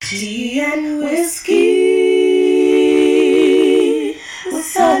Tea and whiskey with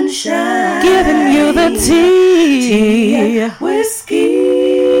sunshine. Giving you the tea. Tea and whiskey.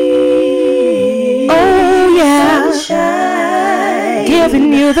 Oh yeah. Sunshine.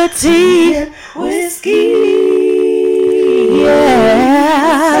 Giving you the tea. And whiskey.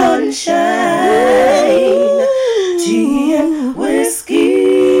 Yeah. Sunshine. Tea and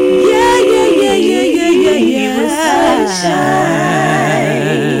whiskey. Yeah. Sunshine.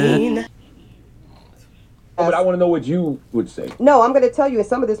 But I want to know what you would say. No, I'm going to tell you, and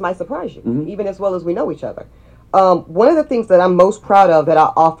some of this might surprise you, even as well as we know each other. One of the things that I'm most proud of that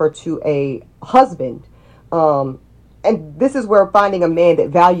I offer to a husband, and this is where finding a man that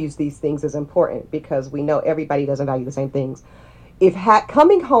values these things is important, because we know everybody doesn't value the same things. If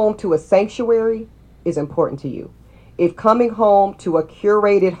coming home to a sanctuary is important to you, if coming home to a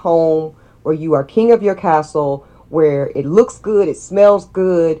curated home where you are king of your castle, where it looks good, it smells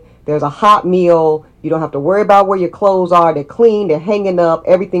good, there's a hot meal, you don't have to worry about where your clothes are, they're clean, they're hanging up,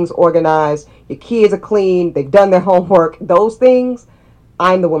 everything's organized, your kids are clean, they've done their homework, those things,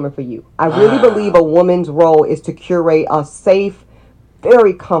 I'm the woman for you. I really believe a woman's role is to curate a safe,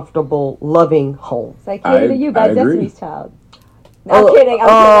 very comfortable, loving home. It's like Cater to You by agree. Destiny's Child. No, I'm kidding.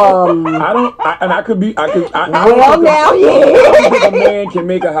 I'm kidding. I don't think a man can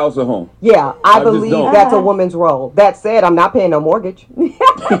make a house a home. Yeah, I just believe don't. that's a woman's role. That said, I'm not paying no mortgage. No,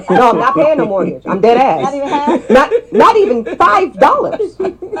 I'm not paying no mortgage. I'm dead ass. Not even half? Not even $5.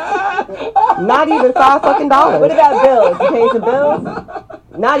 Not even $5 What about bills? You paying some bills?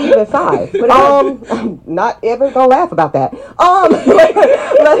 Not even $5. Not ever gonna laugh about that. I'm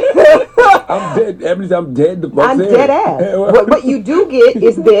dead. Ebony, I'm dead. I'm dead ass. What you do get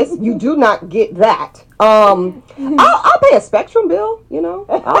is this. You do not get that. I'll pay a Spectrum bill. You know,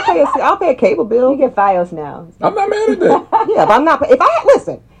 I'll pay a cable bill. You get FiOS now. I'm not mad at that. Yeah, but I'm not. If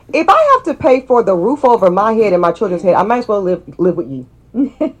I have to pay for the roof over my head and my children's head, I might as well live with you.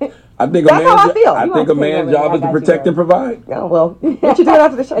 I think That's how I feel. I You think a man's job is to protect and provide. Oh well, what you doing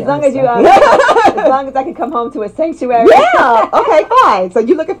after the show? As long as you, as long as I can come home to a sanctuary. Yeah. Okay. Fine. So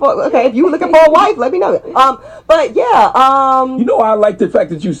you looking for? Okay. If you looking for a wife, let me know. But yeah. You know, I like the fact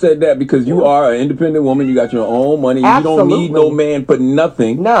that you said that, because you are an independent woman. You got your own money. Absolutely. You don't need no man for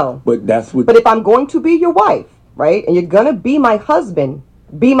nothing. No. But that's what. But if I'm going to be your wife, right, and you're gonna be my husband,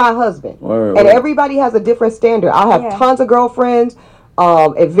 be my husband. Word, and word. Everybody has a different standard. I have tons of girlfriends.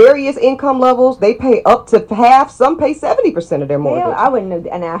 At various income levels, they pay up to half. Some pay 70% of their mortgage. Hell, I wouldn't have.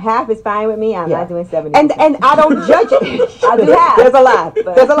 And now half is fine with me. I'm not doing 70%. And I don't judge it. I'll do half. There's a lie.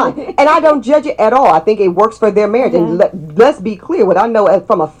 There's a lie. And I don't judge it at all. I think it works for their marriage. And let's be clear. What I know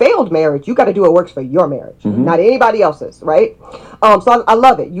from a failed marriage, you got to do what works for your marriage, not anybody else's, right? So I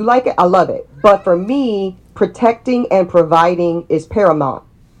love it. You like it? I love it. But for me, protecting and providing is paramount.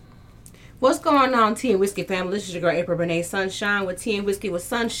 What's going on, Tea and Whiskey family? This is your girl, April Renee Sunshine, with Tea and Whiskey with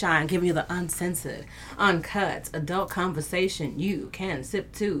Sunshine, giving you the uncensored, uncut, adult conversation you can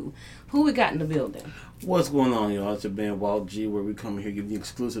sip to. Who we got in the building? What's going on, y'all? It's your man, Walt G, where we come here giving you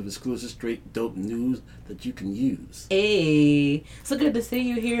exclusive, straight, dope news that you can use. Hey, so good to see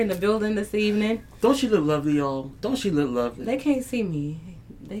you here in the building this evening. Don't she look lovely, y'all? Don't she look lovely? They can't see me.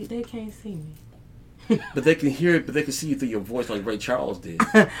 They can't see me. But they can hear it, but they can see you through your voice like Ray Charles did.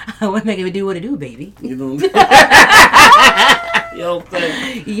 What make it do what it do, baby? You know what You don't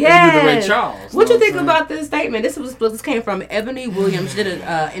think? Yes. You do the Ray Charles. What you think about this statement? This came from Ebony Williams. She did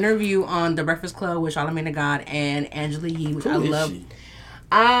an interview on The Breakfast Club with Charlamagne the God and Angela Yee, which I love.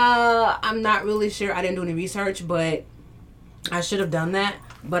 I'm not really sure. I didn't do any research, but I should have done that.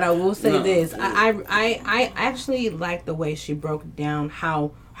 But I will say this: I actually like the way she broke down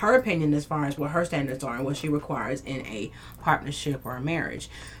how her opinion as far as what her standards are and what she requires in a partnership or a marriage.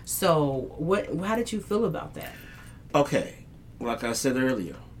 So, how did you feel about that? Okay, like I said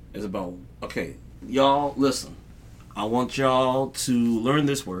earlier, it's about, y'all, listen. I want y'all to learn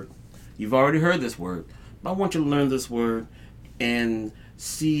this word. You've already heard this word, but I want you to learn this word and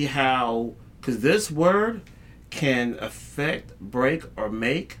see how, because this word can affect, break, or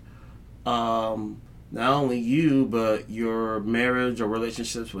make not only you, but your marriage or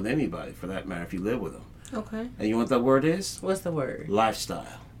relationships with anybody, for that matter, if you live with them. Okay. And you know what that word is? What's the word?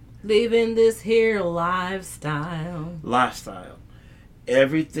 Lifestyle. Living this here lifestyle. Lifestyle.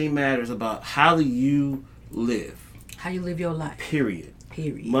 Everything matters about how do you live. How you live your life. Period.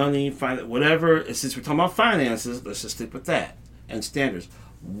 Period. Money, whatever. Since we're talking about finances, let's just stick with that. And standards.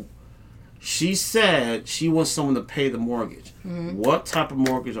 She said she wants someone to pay the mortgage. Mm-hmm. What type of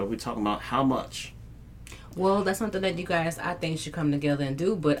mortgage are we talking about? How much? Well, that's something that you guys, I think, should come together and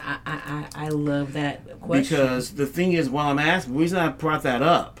do. But I love that question. Because the thing is, while I'm asking, the reason I brought that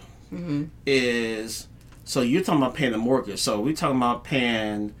up is, so you're talking about paying a mortgage. So we're talking about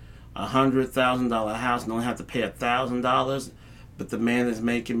paying $100,000 house and only have to pay $1,000, but the man is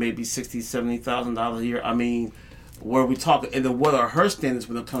making maybe $60,000, $70,000 a year. I mean, where we talking, and then what are her standards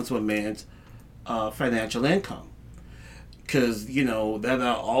when it comes to a man's financial income? Because, you know, that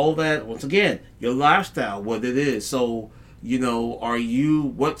all that, once again, your lifestyle, what it is. So, you know, are you,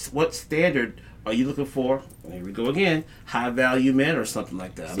 what standard are you looking for? Here we go again, high value men or something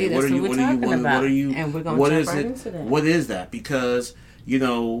like that. See, that's what we're talking about. And we're going to jump right into that. What is that? Because, you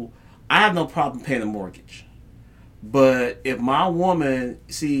know, I have no problem paying a mortgage. But if my woman,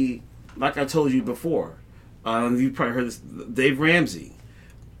 see, like I told you before, you probably heard this, Dave Ramsey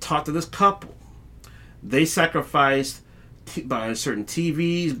talked to this couple. They sacrificed buying certain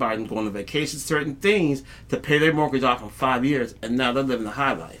TVs, buying going on vacation, certain things to pay their mortgage off in 5 years, and now they're living a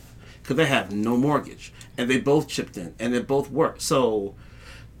high life because they have no mortgage, and they both chipped in, and they both work. So,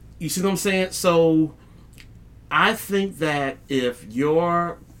 you see what I'm saying? So, I think that if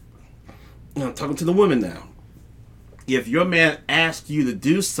you're, I'm talking to the women now, if your man asks you to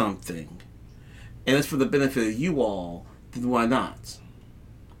do something, and it's for the benefit of you all, then why not?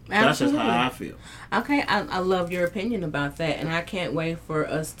 That's just how I feel. Okay, I love your opinion about that, and I can't wait for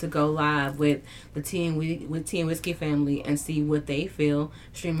us to go live with the Tea and Whiskey family and see what they feel.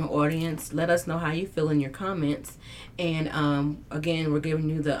 Streaming audience, let us know how you feel in your comments. And again, we're giving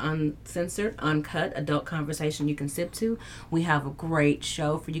you the uncensored, uncut adult conversation you can sip to. We have a great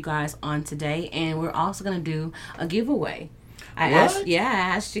show for you guys on today, and we're also going to do a giveaway. I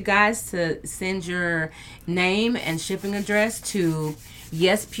asked you guys to send your name and shipping address to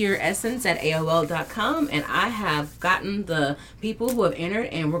yespureessence@aol.com, and I have gotten the people who have entered,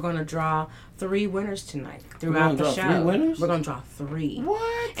 and we're going to draw 3 winners tonight throughout the show. 3 winners? We're going to draw 3.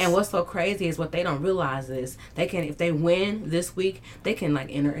 What? And what's so crazy is what they don't realize is they can, if they win this week, they can like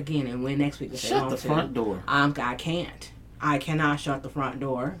enter again and win next week if they want to. Shut the front door. I can't. I cannot shut the front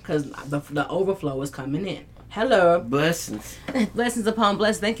door because the overflow is coming in. Hello. Blessings. Blessings upon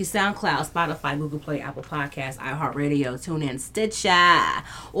blessings. Thank you, SoundCloud, Spotify, Google Play, Apple Podcasts, iHeartRadio, TuneIn, Stitcher.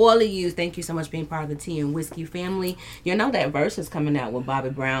 All of you, thank you so much for being part of the Tea and Whiskey family. You know that verse is coming out with Bobby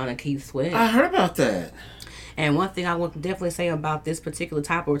Brown and Keith Sweat. I heard about that. And one thing I will definitely say about this particular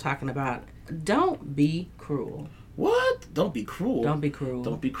topic we're talking about, don't be cruel. What? Don't be cruel. Don't be cruel.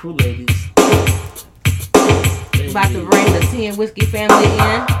 Don't be cruel, ladies. About to bring the Tea and Whiskey family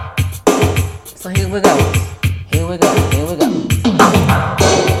in. So here we go. Here we go. Here we go.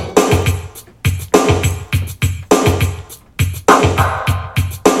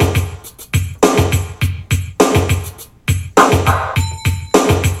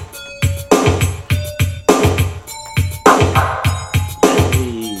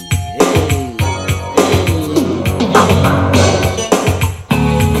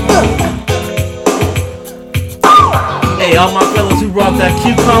 Hey, all my fellas who brought that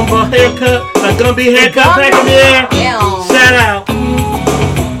cucumber haircut, that Gumby haircut back in there, shout out.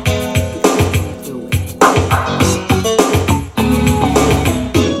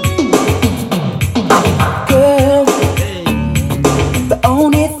 Girl, the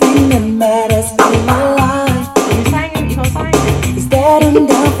only thing that matters in my life You singing? You gonna sing? is that I'm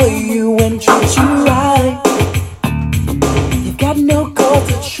down for you and treat you right. You've got no cause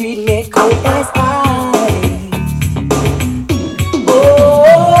to treat me cold as ice.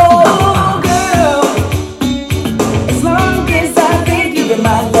 Oh, girl, as long as I've been giving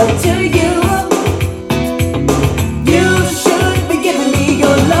my love to you, you should be giving me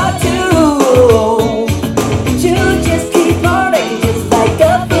your love too. But you just keep on acting just like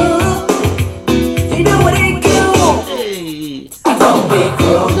a fool. You know what ain't cool. Hey. I don't be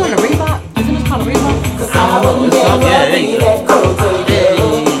cruel. You doing a Reebok? Isn't this called a Reebok? I will never be that cruel to you.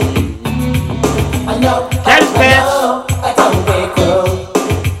 I know, That is bad. I don't be cruel.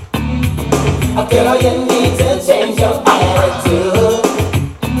 Girl, you need to change your attitude.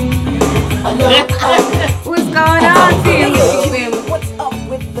 I know, What's going on, Tea and Whiskey family? what's up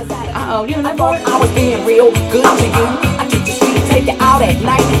with the attitude? Uh-oh, you know I that thought boy? I was being real good to you. I treat you sweet, take you out at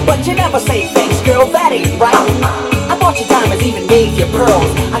night, but you never say thanks, girl, that ain't right. I bought you diamonds, even gave you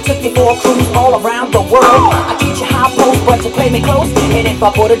pearls. I took you for a cruise all around the world. I teach you how post, but you play me close. And if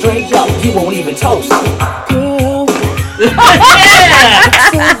I put a drink up, you won't even toast. Girl, Yeah.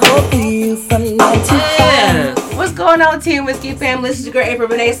 so good for you from 9 to 5. What's going on, Hello, Team Whiskey family. This is your girl April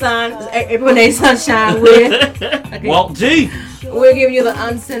Renee Sunshine with okay. Walt G. We're giving you the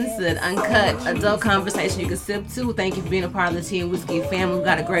uncensored, uncut, adult conversation you can sip to. Thank you for being a part of the Team Whiskey family. We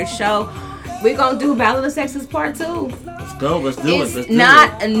got a great show. We're gonna do Battle of the Sexes Part 2. Let's go. Let's do it. It's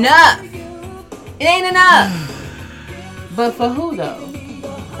not enough. It ain't enough. But for who though?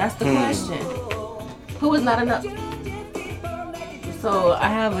 That's the question. Who is not enough? So I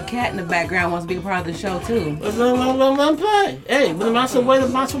have a cat in the background wants to be a part of the show too. Let him play. Hey, let him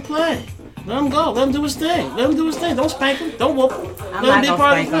play. Let him go. Let him do his thing. Don't spank him. Don't whoop him. Let him be a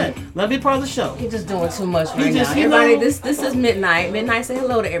part of the thing. Let him be a part of the show. He's just doing too much right now. Everybody, this is Midnight. Midnight, say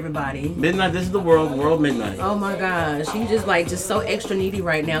hello to everybody. Midnight, this is the world midnight. Oh my gosh, he's just so extra needy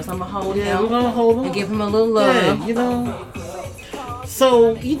right now. So I'm gonna hold him. We're gonna hold him and give him a little love. Yeah,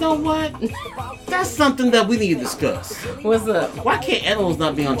 So, you know what? That's something that we need to discuss. What's up? Why can't animals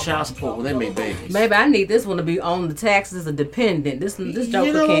not be on child support when they make babies? Maybe I need this one to be on the taxes as a dependent. This joker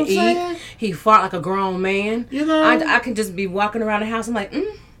You know can't what I'm eat. saying? He fought like a grown man. You know? I can just be walking around the house. I'm like,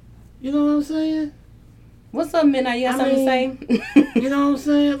 You know what I'm saying? What's up, Midnight? You got something to say? You know what I'm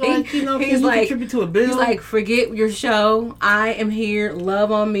saying? Like, can you contribute to a bill? He's like, forget your show. I am here.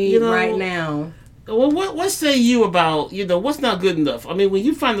 Love on me right now. Well, what say you about, what's not good enough? I mean, when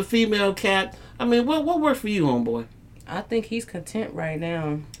you find a female cat, I mean, what works for you, homeboy? I think he's content right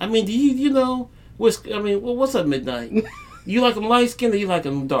now. I mean, do what's up, Midnight? You like them light skinned or you like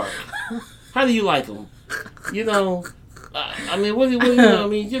them dark? How do you like them? I mean, what do you know? I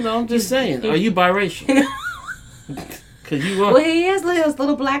mean, I'm just saying. Are you biracial? Cause you are. Well, he is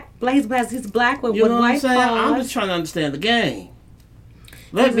little black. He's black with white paws. I'm just trying to understand the game.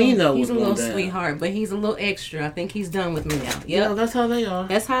 Let me know. He's a little sweetheart, but he's a little extra. I think he's done with me now. Yep. Yeah, that's how they are.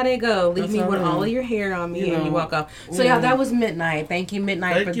 That's how they go. Leave me with all of your hair on me and you walk off. So, y'all, that was Midnight. Thank you,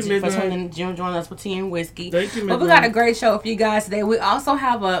 Midnight, for joining us for Tea and Whiskey. Thank you, Midnight. But we got a great show for you guys today. We also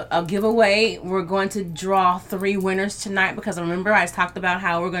have a giveaway. We're going to draw 3 winners tonight because remember I talked about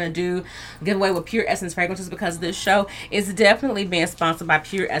how we're going to do a giveaway with Pure Essence Fragrances because this show is definitely being sponsored by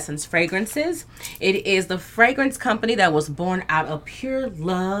Pure Essence Fragrances. It is the fragrance company that was born out of pure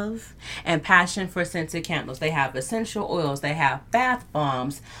love and passion for scented candles. They have essential oils, they have bath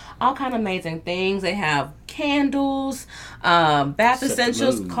bombs, all kind of amazing things. They have candles, bath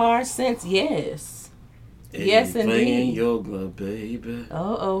essentials, car scents. Yes, yes indeed. Yoga, baby.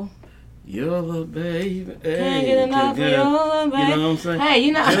 Yoga, baby. Can't get enough of yoga, baby. You know what I'm saying?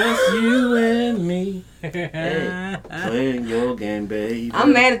 Hey, just you and me. Hey, playing your game, baby.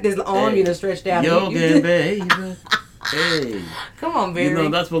 I'm mad at this arm you done stretched out. Your game, baby. Hey, come on, baby.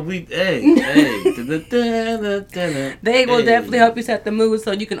 That's what we. Hey. They will definitely help you set the mood,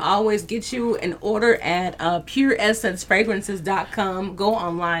 so you can always get you an order at pureessencefragrances.com. Go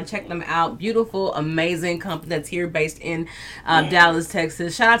online, check them out. Beautiful, amazing company that's here, based in Dallas,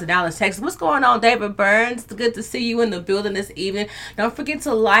 Texas. Shout out to Dallas, Texas. What's going on, David Burns? It's good to see you in the building this evening. Don't forget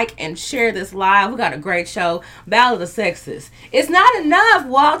to like and share this live. We got a great show, Battle of the Sexes. It's not enough,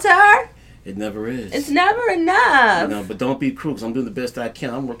 Walter. It never is. It's never enough. But don't be cruel, because I'm doing the best I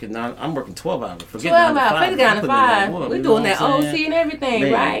can. I'm working 12 hours. Forget 12 hours. Forget 9 to 5. We're doing that OT and everything,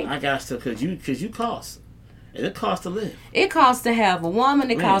 man, right? I got to, because you cost. And it costs to live. It costs to have a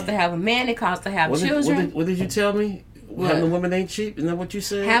woman. It costs to have a man. It costs to have children. What did you tell me? Having a woman ain't cheap? Isn't that what you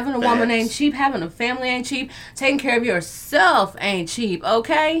said? Having a woman ain't cheap. Having a family ain't cheap. Taking care of yourself ain't cheap,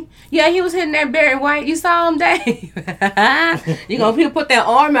 okay? Yeah, he was hitting that Barry White. You saw him, Dave? You gonna put that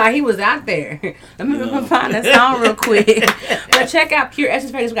arm out. He was out there. Let me find that song real quick. But check out Pure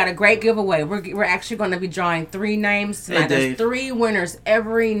Essence Fragrances. We got a great giveaway. We're actually going to be drawing 3 names tonight. There's 3 winners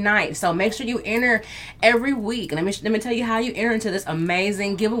every night. So make sure you enter every week. And let me tell you how you enter into this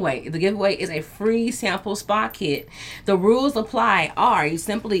amazing giveaway. The giveaway is a free sample spa kit. The rules apply are you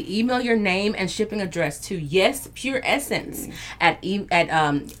simply email your name and shipping address to YesPureEssence at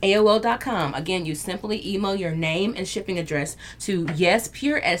AOL.com. Again, you simply email your name and shipping address to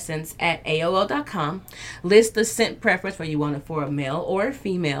YesPureEssence at AOL.com. List the scent preference where you want it for a male or a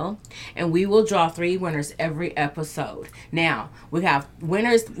female, and we will draw 3 winners every episode. Now, we have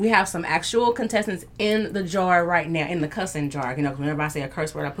winners. We have some actual contestants in the jar right now, in the cussing jar. Because whenever I say a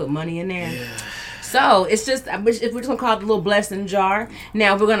curse word, I put money in there. Yeah. So it's just, we're just going to call it the little blessing jar.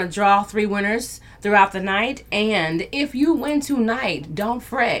 Now we're going to draw 3 winners throughout the night. And if you win tonight, don't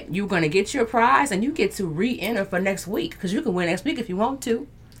fret. You're going to get your prize and you get to re-enter for next week. Because you can win next week if you want to.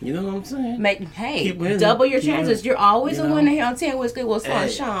 You know what I'm saying? Hey, Keep winning. double your Keep chances. winning. You're always You a know? winner here on 10 Whiskey with Hey,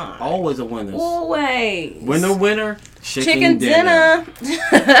 Sunshine. always a winner. Always. Winner, Chicken dinner.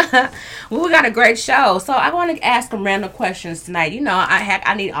 Well, we got a great show. So I want to ask some random questions tonight. You know,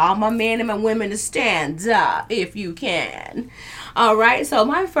 I need all my men and my women to stand up if you can. All right. So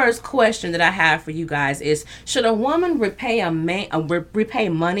my first question that I have for you guys is: should a woman repay repay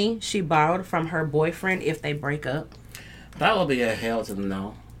money she borrowed from her boyfriend if they break up? That would be a hell to the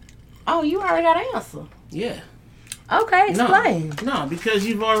no. Oh, you already got an answer. Yeah. Okay, explain. No, because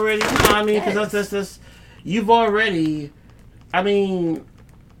you've already. No, I mean, because that's. You've already. I mean.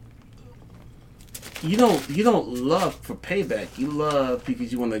 You don't love for payback. You love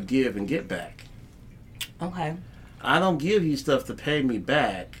because you want to give and get back. Okay. I don't give you stuff to pay me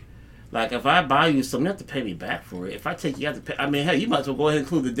back. Like, if I buy you something, you have to pay me back for it. If I take you out to pay... I mean, hell, you might as well go ahead and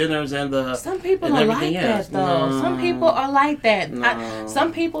include the dinners and the... Some people and are like everything else. that, though. No. Some people are like that. No.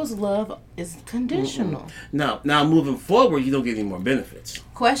 Some people's love is conditional. No. Now, moving forward, you don't get any more benefits.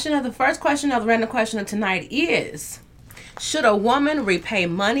 The first question of the random question of tonight is: should a woman repay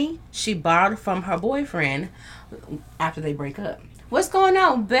money she borrowed from her boyfriend after they break up? What's going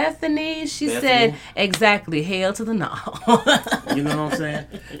on, Bethany? She said exactly. Hell to the no. You know what I'm saying?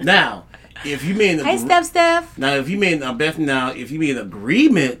 Now, if you made Hey, Steph. Now, if you made Beth, if you made an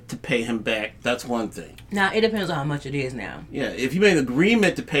agreement to pay him back, that's one thing. Now it depends on how much it is. Now, Yeah, if you made an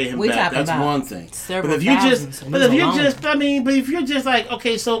agreement to pay him We back, talking that's about one thing. several But if you thousands, just, and but if it's you're alone. just, but if you're just like,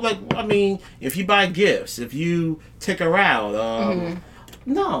 okay, so like, I mean, if you buy gifts, if you take her out,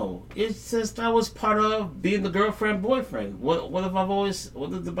 no, it's just that was part of being the girlfriend boyfriend. What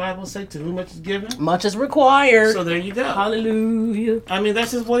did the Bible say? To whom much is given, much is required. so there you go. Hallelujah. I mean,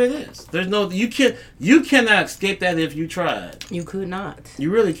 that's just what it is. There's no you cannot escape that if you tried. You could not.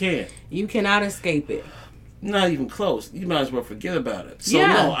 You really can't. You cannot escape it. Not even close. You might as well forget about it. So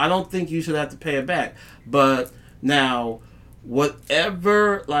Yeah. no, I don't think you should have to pay it back. But now,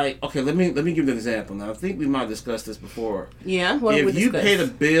 whatever, like, okay, let me give you an example. Now, I think we might have discussed this before. Yeah. What did we If you discuss? paid a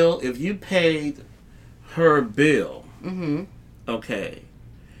bill, if you paid her bill, okay,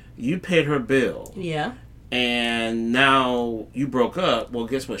 you paid her bill, Yeah. and now you broke up. Well,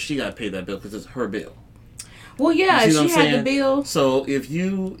 guess what? She got to pay that bill because it's her bill. Well, yeah. You She see what I'm had the saying? bill. So if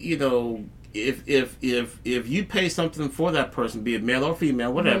if you pay something for that person, be it male or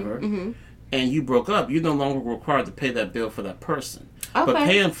female, whatever, and you broke up, you're no longer required to pay that bill for that person. But Okay.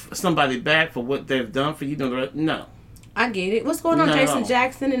 paying somebody back for what they've done for you, no. I get it. What's going on, No. Jason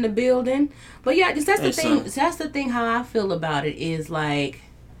Jackson in the building? But yeah, that's the Hey, thing. son. That's the thing. How I feel about it is like,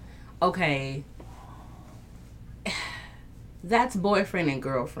 okay, that's boyfriend and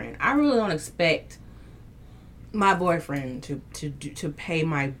girlfriend. I really don't expect my boyfriend to pay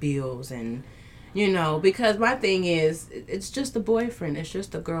my bills, and because my thing is, it's just a boyfriend. It's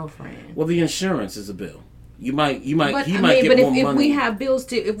just a girlfriend. Well, the insurance is a bill. He might get more if money. we have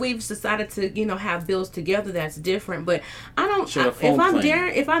bills if we've decided to have bills together, that's different. But I don't. Sure, a phone plan.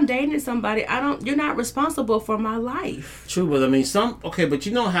 If I'm dating somebody, I don't. You're not responsible for my life. True, but I mean but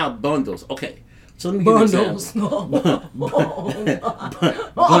you know how bundles. Okay, so let me give you an example.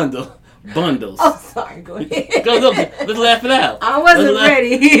 Bundles. Oh, sorry. Go ahead. Go, let's laugh it out. I wasn't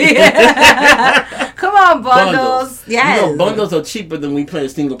ready. Come on, bundles. Yes. You know, bundles are cheaper than we play a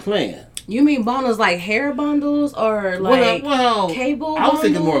single plan. You mean bundles like hair bundles or like cable? I was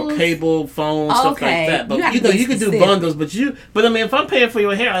thinking more of bundles? cable, phone, stuff like that. But You gotta be you could do specific. bundles. But I mean, if I'm paying for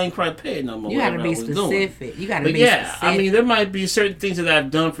your hair, I ain't quite paying no more. You gotta whatever be I was doing. specific. You gotta But be yeah, specific. I mean, there might be certain things that I've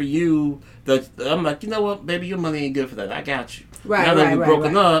done for you that I'm like, you know what, baby, your money ain't good for that. I got you. Right, now that right, we've right,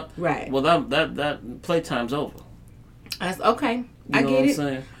 broken right. up, Right. well, that playtime's over. That's okay. You I know get what I'm it.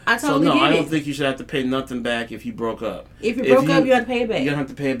 saying? I totally so no, get I don't it. think you should have to pay nothing back if you broke up. If you broke up, you have to pay it back. You don't have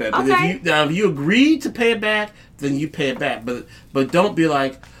to pay it back. Okay. But if you agree to pay it back, then you pay it back. But don't be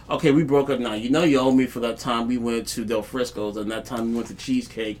like, okay, we broke up now. You know you owe me for that time we went to Del Frisco's and that time we went to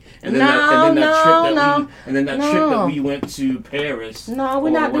Cheesecake and then that trip that we went to Paris. No,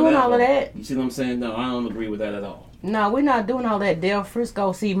 we're not doing all of that. You see what I'm saying? No, I don't agree with that at all. No, we're not doing all that Del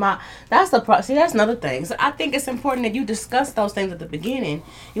Frisco. See, that's another thing. So I think it's important that you discuss those things at the beginning.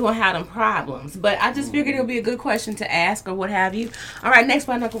 You won't have them problems. But I just figured it would be a good question to ask or what have you. All right, next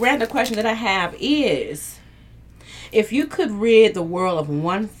one, a random question that I have is, if you could rid the world of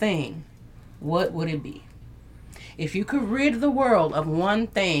one thing, what would it be? If you could rid the world of one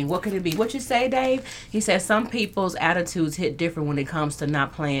thing, what could it be? What you say, Dave? He said some people's attitudes hit different when it comes to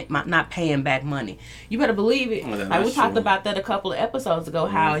not paying back money. You better believe it. Well, like we talked true. about that a couple of episodes ago,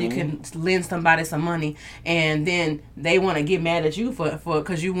 how you can lend somebody some money and then they want to get mad at you for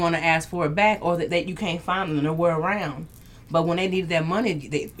because you want to ask for it back, or that you can't find them nowhere around. But when they needed that money,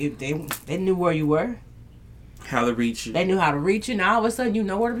 they knew where you were. How to reach you. They knew how to reach you. Now all of a sudden, you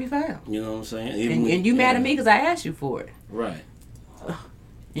know where to be found. You know what I'm saying? And you mad at me because I asked you for it. Right.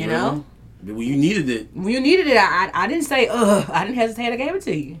 You know? But when you needed it. When you needed it, I didn't say, I didn't hesitate. I gave it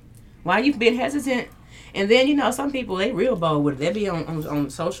to you. Why you been hesitant? And then, you know, some people, they real bold with it. They be on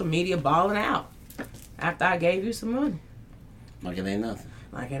social media balling out after I gave you some money. Like it ain't nothing.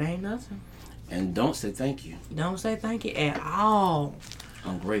 Like it ain't nothing. And don't say thank you. Don't say thank you at all.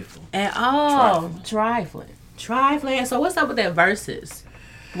 I'm grateful. At all. Trifling. So what's up with that verses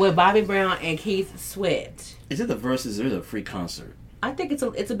with Bobby Brown and Keith Sweat? Is it the verses or is it a free concert? I think it's a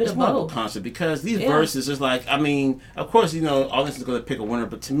bit of more both. Of a concert because these verses is like, I mean, of course, you know, audience is going to pick a winner,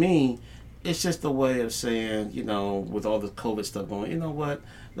 but to me, it's just a way of saying, you know, with all the COVID stuff going, you know what,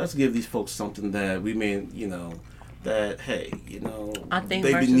 let's give these folks something that we may, you know, that, hey, you know, I think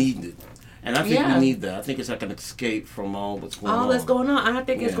they've been needing it. And I think we need that. I think it's like an escape from all what's going on. All that's going on. I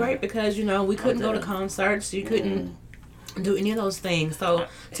think it's great because, you know, we couldn't go to concerts. You couldn't do any of those things. So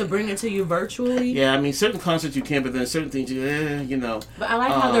to bring it to you virtually. Yeah, I mean, certain concerts you can, but then certain things, you know. But I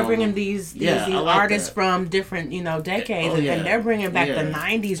like how they're bringing these like artists from different, you know, decades. And they're bringing back the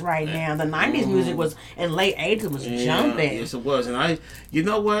 90s right now. The 90s music was, in late 80s, was jumping. Yes, it was. And you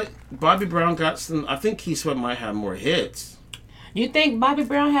know what? Bobby Brown got some, I think Keith Sweat might have more hits. You think Bobby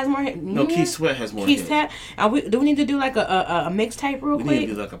Brown has more hits? No, Keith Sweat has more hits. Do we need to do like a mixtape real quick? We need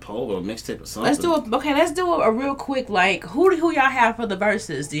to do like a poll or a mixtape or something. Let's do a real quick, like, who y'all have for the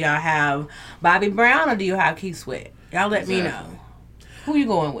verses? Do y'all have Bobby Brown or do you have Keith Sweat? Y'all let me know. Who you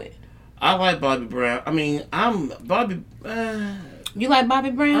going with? I like Bobby Brown. I mean, you like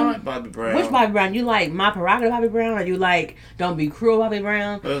Bobby Brown? I like Bobby Brown. Which Bobby Brown? You like My Prerogative Bobby Brown, or you like Don't Be Cruel Bobby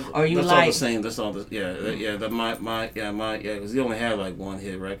Brown, or you that's like? All the same. That's all the because he only had like one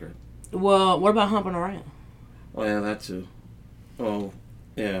hit record. Well, what about Humping Around? Oh yeah, that too. Oh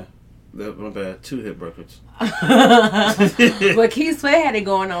yeah, my bad. 2 hit records. But Keith Sweat had it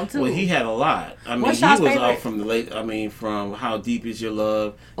going on too. Well, he had a lot. I mean, he was out from the late. I mean, from How Deep Is Your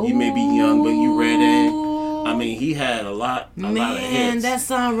Love? You May Be Young, but You Ready? I mean, he had a lot of hits. Man, that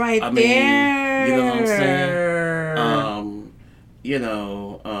song right there. You know what I'm saying? You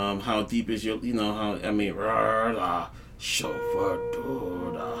know, How Deep Is Your, you know, how, I mean, chauffeur,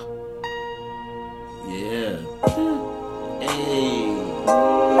 yeah. Hey.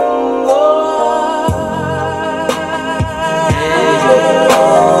 Hey.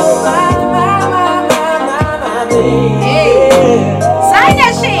 Sign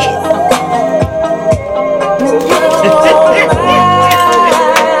that shit.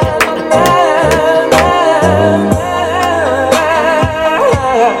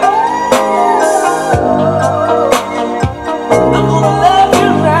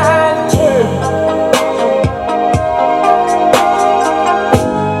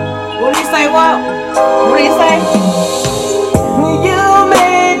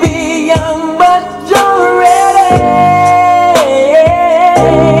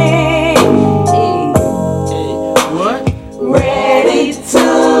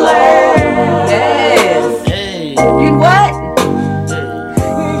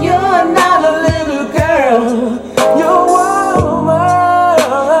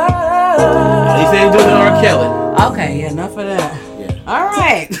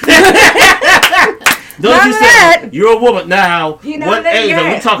 You're a woman now. You know what age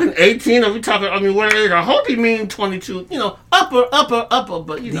are we talking? 18? Are we talking? I mean, what age? I hope you mean 22. You know, upper.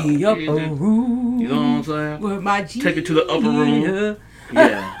 But you know, the upper room. You know what I'm saying? With my take it to the upper room.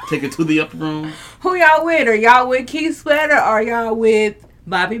 Yeah, take it to the upper room. Who y'all with? Are y'all with Keith Sweat or are y'all with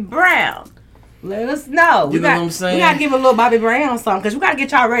Bobby Brown? Let us know. You know what I'm saying? We gotta give a little Bobby Brown song because we gotta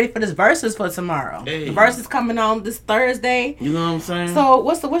get y'all ready for this verses for tomorrow. Hey. The verses coming on this Thursday. You know what I'm saying? So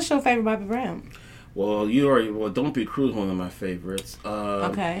what's your favorite Bobby Brown? Well, Don't Be Cruel is one of my favorites.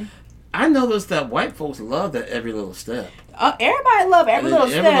 Okay. I noticed that white folks love that Every Little Step. Everybody love Every Little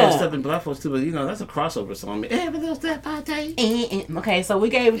Step. Every Little Step and black folks too, but you know, that's a crossover song. Every Little Step, I take. Okay, so we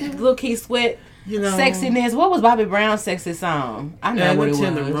gave Lil Keith Sweat sexiness. What was Bobby Brown's sexy song? I know what it was.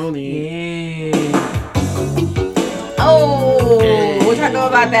 Tenderoni. Yeah. Oh, what y'all know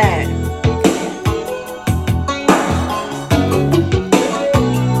about that?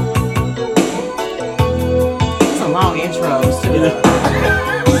 Long intros too.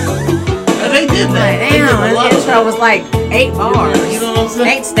 And they did that. Damn, the intro was like 8 bars. You know what I'm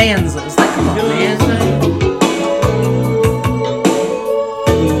saying? 8 stanzas. Like, come on, man.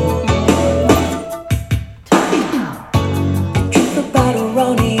 Truth about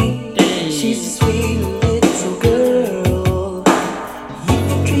Ronnie, she's a sweet little girl. You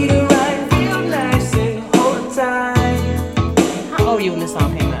can treat her right, real nice, and hold her tight.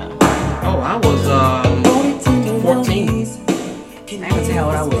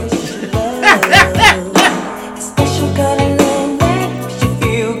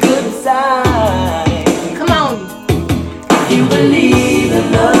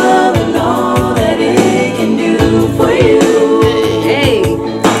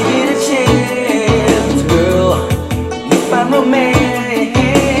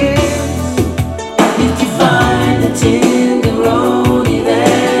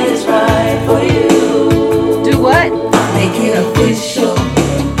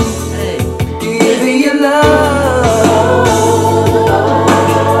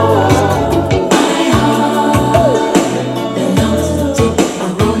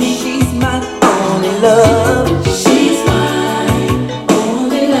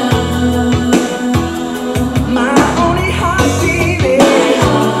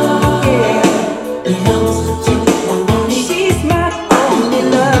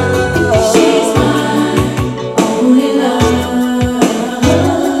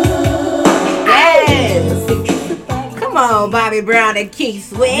 Bobby Brown and Keith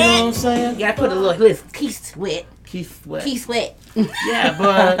Sweat. You know what I'm saying? You gotta put a little list. Keith Sweat. Keith Sweat. Keith Sweat. Yeah,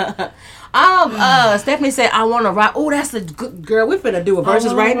 but Stephanie said, I want to rock. Oh, that's a good girl. We're finna do a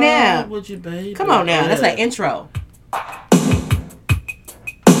versus right now. Would you, baby? Come on now. That's that intro.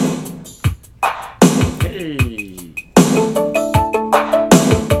 Hey.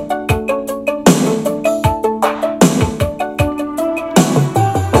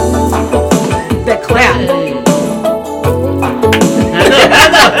 That clap. Hey.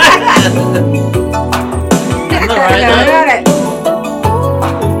 I know, right?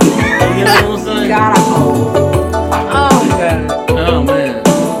 You know what I'm saying? God, oh my God. Oh, man.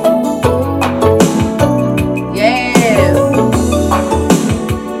 Yes.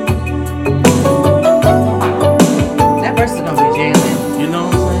 That verse is gonna be jamming. You know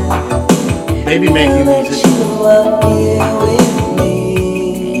what I'm saying? Baby making music. You up here with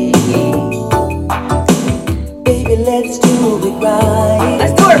me. Baby, let's do it right.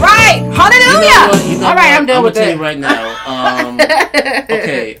 Let's do it right. Hallelujah. All right, I'm done with I'm that. gonna tell you right now.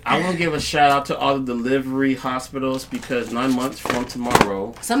 Okay, I want to give a shout out to all the delivery hospitals because 9 months from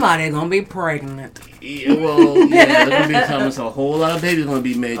tomorrow, Somebody gonna be pregnant. yeah, they're gonna be coming. So a whole lot of babies gonna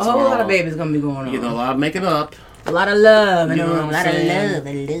be made A tomorrow. whole lot of babies gonna be going on. You know, a lot of making up. a lot of love in You the know room. what A I'm lot of saying? love.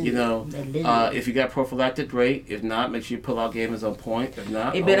 And love. You know, and love. if you got prophylactic, great. If not, make sure your pull-out game is on point. If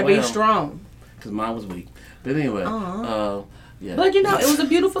not, It better be strong. because mine was weak. But anyway, yeah. But you know, it was a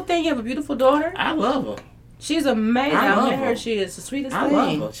beautiful thing. You have a beautiful daughter. I love her. She's amazing. I I love met her. her. She is the sweetest I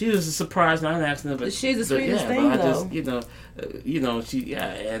thing. love her. She was a surprise, not an accident, but She's the but sweetest yeah, thing, but I just,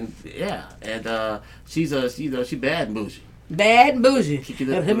 though. she's she bad and bougie. Bad and bougie. You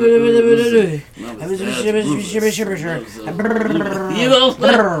know,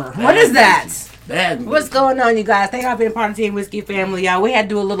 What is that? bad. And What's bougie. going on, you guys? Thank y'all for being part of Team Whiskey family, y'all. We had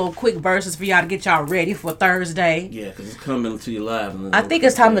to do a little quick verses for y'all to get y'all ready for Thursday. Yeah, because it's coming to you live. I think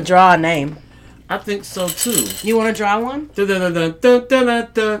it's time to draw a name. I think so too. You want to draw one? Okay,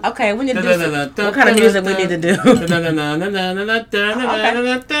 Okay, we need to do what kind of music we need to do. Now,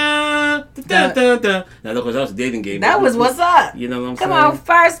 look, that was a dating game. That was what's up. You know what I'm Come saying? on,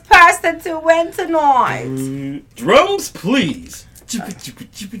 first person to win tonight. Drums, please. We're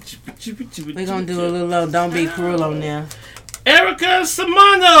going to do a little Don't Be Cruel on there. Erica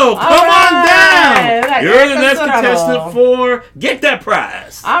Samano, come right. on We got down. You're the Erica next Serrano. contestant for Get That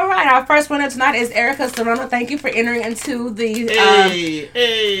Prize. All right, our first winner tonight is Erica Serrano. Thank you for entering into the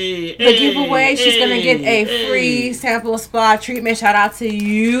Hey, the giveaway. She's going to get a free sample spa treatment. Shout out to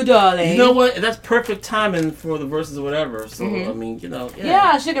you, darling. You know what? That's perfect timing for the verses or whatever. So, I mean, you know.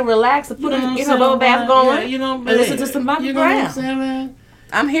 Yeah, she can relax and You know what I'm get her saying, bubble bath man? going. Yeah, you know, and listen to some Bobby You know what I'm Brown. saying, man?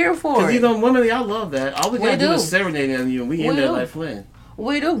 I'm here for Because, it. you know, women, y'all love that. All we got to do do. is serenade on you, and we end We there do. like Flynn.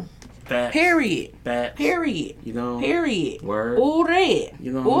 We do. Facts. Period. Facts. Period. You know. Period. Word. All right.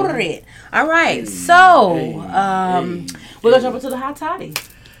 You know All what I mean? right. All right. Hey, So, hey, we're gonna jump into the hot toddy.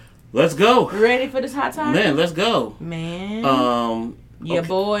 Let's go. You ready for this hot toddy? Man, let's go. Man. Your okay.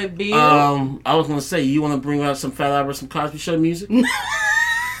 boy Bill. I was gonna say, you want to bring out some Fat Albert, some Cosby Show music? We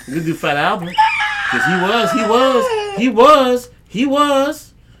could do Fat Albert, because he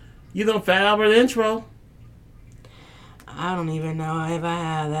was. You know, Fat Albert intro. I don't even know if I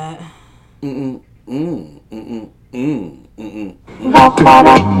have that.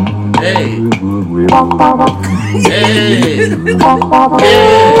 Hey. This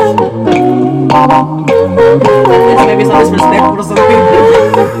maybe it's disrespectful to some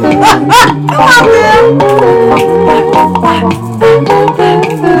people. Come on,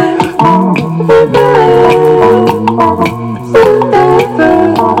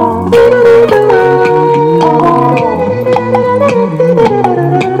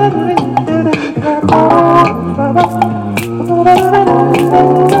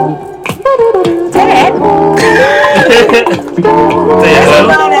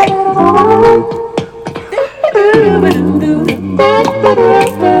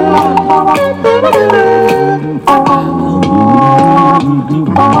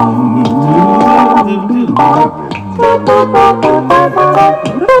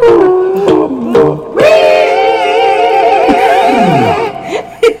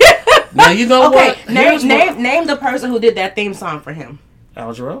 Now you know Okay, what? Here's what- name the person who did that theme song for him.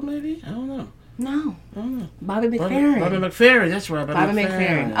 Al Jarreau, maybe? I don't know. No. I don't know. Bobby Bobby McFerrin. McFerrin, that's right. Bobby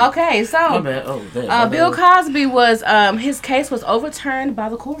McFerrin. Okay, My so bad. Oh, damn. My Bill bad. Cosby was his case was overturned by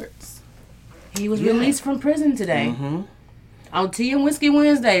the courts. He was released from prison today. On Tea and Whiskey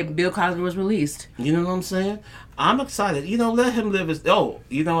Wednesday, Bill Cosby was released. You know what I'm saying? I'm excited. You know, let him live his. Oh,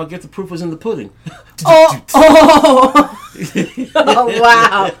 you know, I guess the proof was in the pudding. Oh,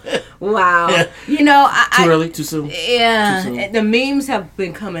 wow. Wow. You know, Too early? Too soon? Yeah. Too soon? The memes have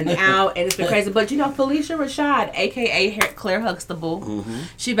been coming out, and it's been crazy. But, you know, Felicia Rashad, a.k.a. Claire Huxtable,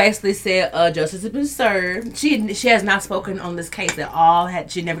 she basically said justice has been served. She has not spoken on this case at all.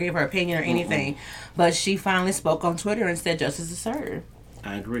 She never gave her opinion or anything. But she finally spoke on Twitter and said justice is served.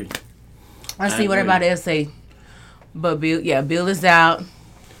 I agree. I see what everybody else say. But Bill is out.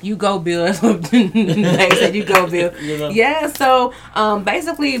 You go, Bill. They said you go, Bill. Yeah. So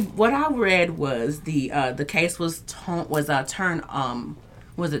basically, what I read was the case was overturned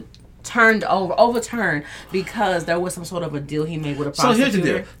because there was some sort of a deal he made with a prosecutor. So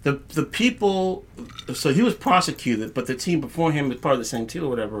here's the deal: the people. So he was prosecuted, but the team before him was part of the same team or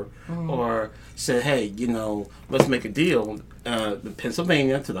whatever, or said, "Hey, you know, let's make a deal."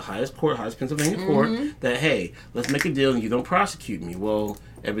 Pennsylvania to the highest Pennsylvania court, that hey, let's make a deal and you don't prosecute me. Well,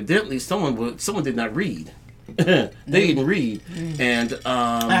 evidently someone did not read. They didn't read, and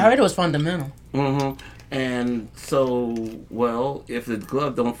I heard it was fundamental. And so, well, if the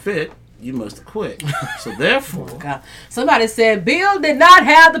glove don't fit, you must have quit. So therefore, God. Somebody said Bill did not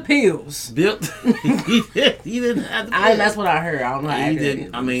have the pills. Bill, he didn't have the pills. That's what I heard. I don't know. He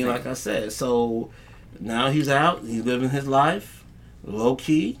didn't. I mean, like I said, so now he's out. He's living his life, low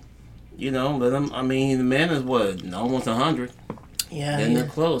key. You know, let him. I mean, the man is what, almost 100. Yeah, and they're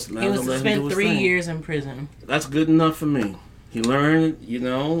close. He was spent 3 years in prison. That's good enough for me. He learned. You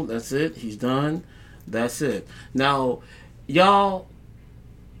know, that's it. He's done. That's it. Now, y'all,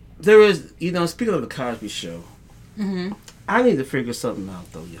 there is, you know, speaking of the Cosby Show, I need to figure something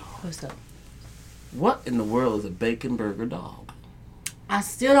out, though, y'all. What's up? What in the world is a bacon burger dog? I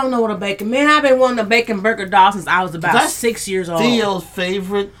still don't know what a bacon... Man, I've been wanting a bacon burger dog since I was about 6 years old. Theo's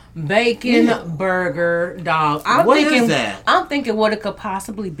favorite bacon burger dog. What is that? I'm thinking what it could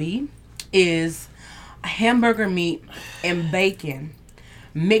possibly be is a hamburger meat and bacon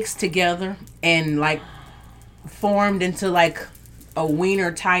mixed together and like formed into like a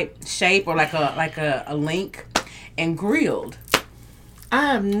wiener type shape or like a link and grilled. I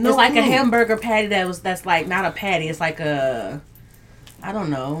have no It's like clue. a hamburger patty that's like not a patty. It's like a, I don't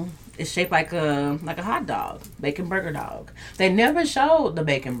know. It's shaped like a hot dog, bacon burger dog. They never showed the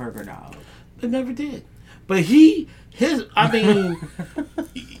bacon burger dog. They never did. But I mean,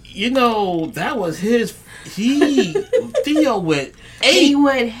 you know, that was Theo went 8. He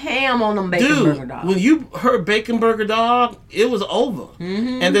went ham on them bacon burger dogs. When you heard bacon burger dog, it was over.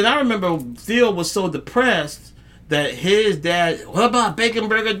 And then I remember Theo was so depressed that his dad, what about bacon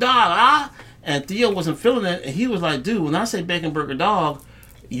burger dog, And Theo wasn't feeling it, and he was like, dude, when I say bacon burger dog,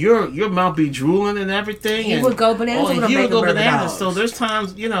 your mouth be drooling and everything. He would go bananas with a bacon burger dog. So there's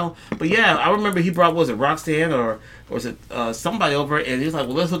times, you know, but yeah, I remember he brought, was it Roxanne or was it somebody over, and he was like,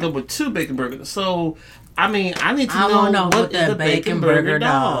 well, let's hook up with 2 bacon burgers. So, I mean, I need to know what is a bacon burger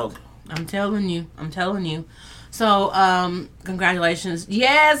dog. I'm telling you. So, congratulations.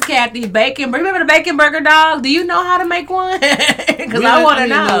 Yes, Kathy, bacon. Remember the bacon burger dog? Do you know how to make one? Because I want to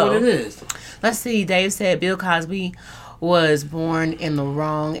know what it is. Let's see. Dave said Bill Cosby was born in the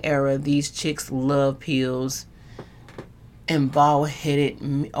wrong era. These chicks love pills and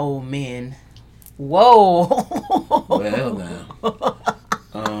bald-headed old men. Whoa. Well, now.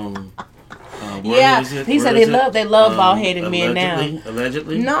 Yeah, he said they love bald-headed men now.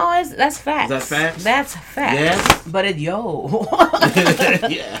 Allegedly? No, that's facts. Is that facts? That's facts. Yes. But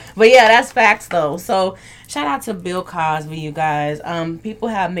Yeah. But yeah, that's facts though. So shout out to Bill Cosby, you guys. People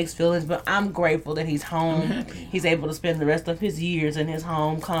have mixed feelings, but I'm grateful that he's home. I'm happy. He's able to spend the rest of his years in his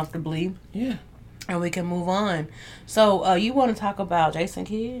home comfortably. Yeah. And we can move on. So you want to talk about Jason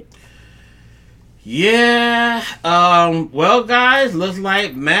Kidd? Yeah. Well, guys, looks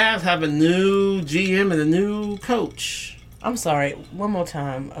like Mavs have a new GM and a new coach. I'm sorry. One more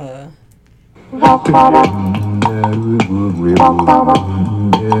time.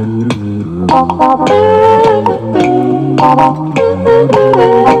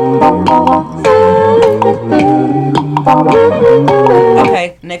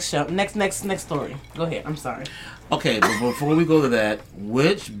 Okay, next show. Next story. Go ahead. I'm sorry. Okay, but before we go to that,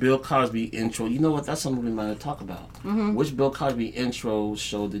 which Bill Cosby intro? You know what? That's something we might talk about. Which Bill Cosby intro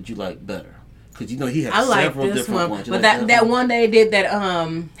show did you like better? Because you know he had several this different one. ones. You But like that one day did that.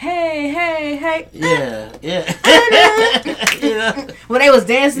 Hey. Yeah. When they was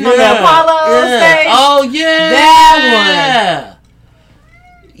dancing on the Apollo stage. Oh yeah, That one.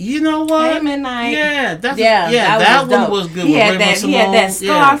 You know what? Hey, Midnight. Yeah, that dope. one was good. He with had Raymond that Simone.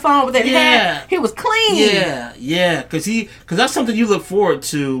 scarf on with that hat. He was clean. Yeah, because that's something you look forward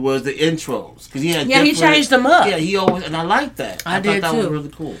to was the intros. Because he changed them up. Yeah, he always, and I like that. I thought did that too. was really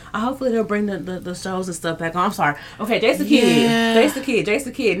cool. Hopefully they'll bring the shows and stuff back on. I'm sorry. Okay, Jason Kidd.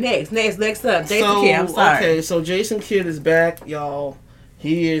 Jason Kidd. Next up. Jason Kidd. I'm sorry. Okay, so Jason Kidd is back, y'all.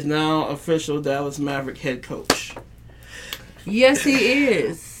 He is now official Dallas Maverick head coach. Yes, he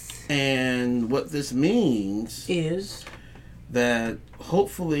is. And what this means Is that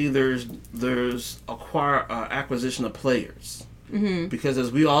hopefully there's acquisition of players. Mm-hmm. Because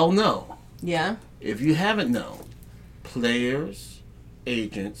as we all know, yeah. if you haven't known, players,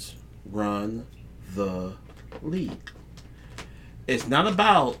 agents run the league. It's not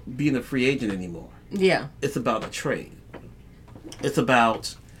about being a free agent anymore. Yeah. It's about a trade. It's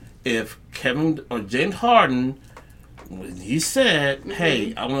about if Kevin or James Harden, when he said,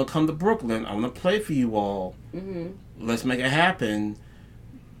 hey, I want to come to Brooklyn, I want to play for you all, let's make it happen,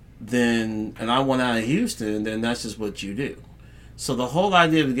 then, and I want out of Houston, then that's just what you do. So the whole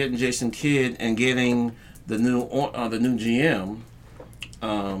idea of getting Jason Kidd and getting the new GM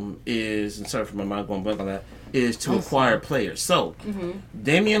is, and sorry for my mind going blank on that, is to acquire players. So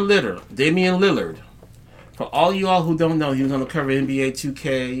Damian Lillard, for all you all who don't know, he was on the cover of NBA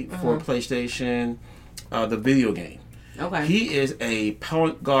 2K for PlayStation, the video game. Okay. He is a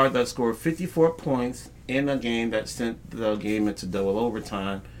point guard that scored 54 points in a game that sent the game into double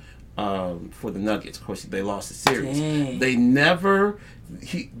overtime for the Nuggets. Of course, they lost the series. Dang. They never...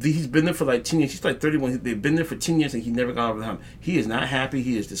 He's been there for like 10 years. He's like 31. They've been there for 10 years and he never got over the hump. He is not happy.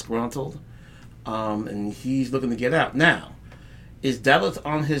 He is disgruntled. And he's looking to get out. Now, is Dallas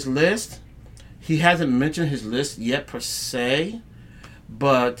on his list? He hasn't mentioned his list yet per se.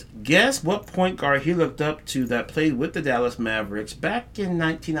 But guess what point guard he looked up to that played with the Dallas Mavericks back in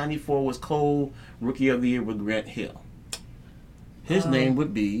 1994 was co-rookie of the year with Grant Hill. His name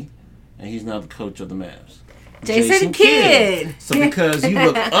would be, and he's now the coach of the Mavs, Jason Kidd. So because you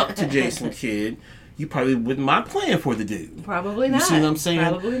look up to Jason Kidd, you probably wouldn't mind playing for the dude. Probably not. You see what I'm saying?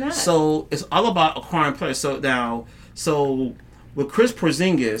 Probably not. So it's all about acquiring players. So with Chris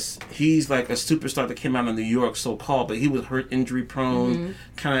Porzingis, he's like a superstar that came out of New York, so-called, but he was hurt, injury prone,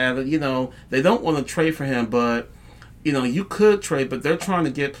 kind of, they don't want to trade for him, but, you could trade, but they're trying to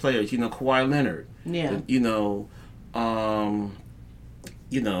get players, Kawhi Leonard. Yeah. Do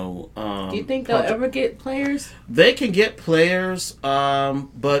you think they'll ever get players? They can get players,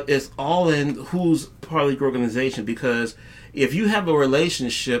 but it's all in who's part of the organization, because if you have a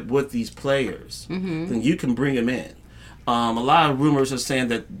relationship with these players, then you can bring them in. A lot of rumors are saying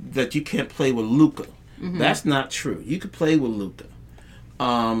that you can't play with Luka. That's not true. You could play with Luka.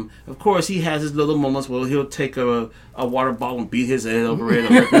 Of course, he has his little moments where he'll take a water bottle and beat his head over it,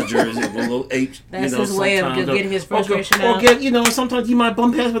 or rip his jersey with a little H. That's his way of just getting his frustration out. Or sometimes he might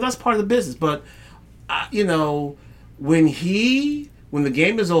bump heads, but that's part of the business. But, when the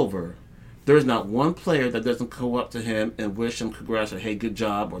game is over, there's not one player that doesn't go up to him and wish him congrats or hey, good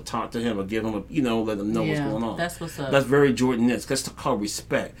job, or talk to him or give him let him know what's going on. That's what's up. That's very Jordan-esque. That's called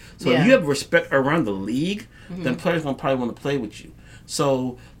respect. So Yeah. if you have respect around the league, then players gonna probably want to play with you.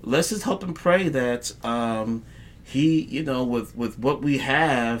 So let's just hope and pray that he, with what we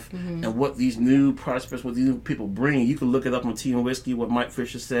have and what these new prospects, what these new people bring, you can look it up on Tea and Whiskey, what Mike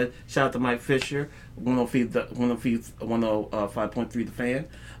Fisher said. Shout out to Mike Fisher, 105.3 The Fan.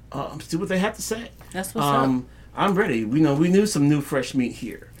 See what they have to say. That's what's up. I'm ready. We knew some new fresh meat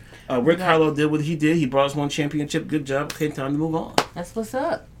here. Rick Harlow did what he did. He brought us one championship. Good job. Okay, time to move on. That's what's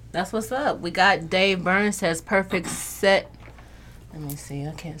up. We got Dave Burns says perfect set. Let me see.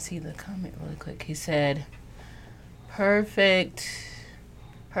 I can't see the comment really quick. He said perfect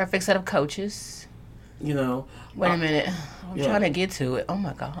set of coaches. Wait a minute. I'm trying to get to it. Oh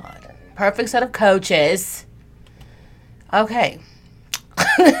my God. Perfect set of coaches. Okay.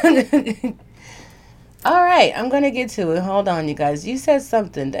 All right, I'm going to get to it. Hold on, you guys. You said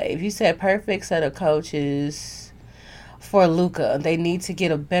something, Dave. You said perfect set of coaches for Luka. They need to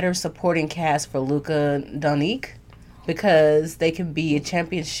get a better supporting cast for Luka Doncic because they can be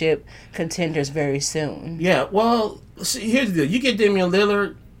championship contenders very soon. Yeah, well, see, here's the deal. You get Damian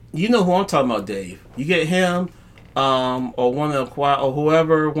Lillard, you know who I'm talking about, Dave. You get him or one of or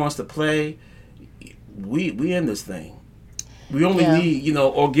whoever wants to play, we in this thing. We only need,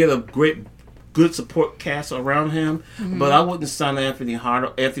 or get a good support cast around him. But I wouldn't sign Anthony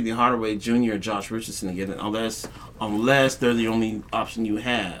Hardaway Jr. or Josh Richardson again unless they're the only option you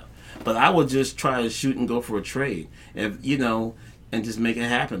have. But I would just try to shoot and go for a trade, and just make it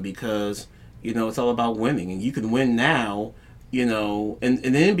happen because it's all about winning, and you can win now you know, in the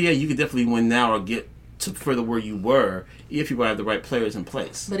NBA, you could definitely win now or get to further where you were if you have the right players in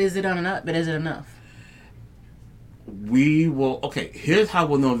place. But is it enough? But is it enough? We will. Okay, here's how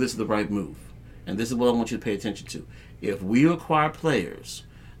we'll know if this is the right move, and this is what I want you to pay attention to. If we acquire players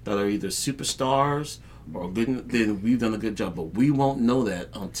that are either superstars or good, then we've done a good job. But we won't know that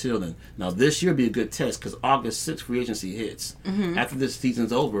until then. Now, this year will be a good test because August 6th free agency hits. Mm-hmm. After this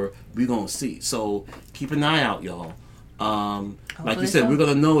season's over, we're gonna see. So keep an eye out, y'all. Like you said, so. we're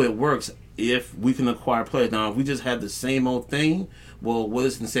gonna know it works if we can acquire players. Now, if we just have the same old thing, well, what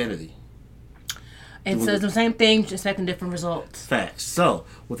is insanity? It says the same thing, just expecting different results. Facts. So,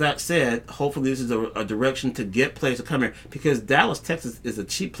 with that said, hopefully this is a direction to get players to come here because Dallas, Texas is a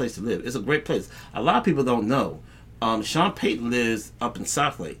cheap place to live. It's a great place. A lot of people don't know. Sean Payton lives up in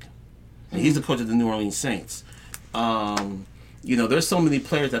Southlake. And he's the coach of the New Orleans Saints. You know, there's so many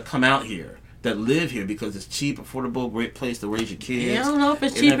players that come out here that live here because it's cheap, affordable, great place to raise your kids. Yeah, I don't know if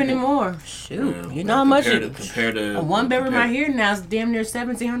it's cheap anymore. Shoot, Well, you know how much compared to a one bedroom right here now is damn near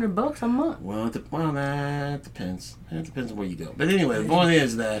 $1,700 a month. Well, that depends. It depends on where you go. But anyway, the point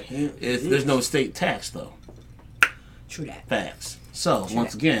is that there's no state tax though. True that. Facts. So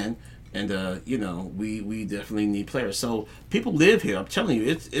once again, and you know, we definitely need players. So people live here. I'm telling you,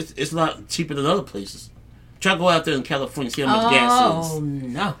 it's a lot cheaper than other places. Try to go out there in California, see how much gas is. Oh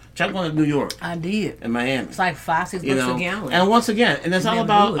no! Try to go to New York. I did. And Miami. It's like $5-6 a gallon. And once again, and it's all Never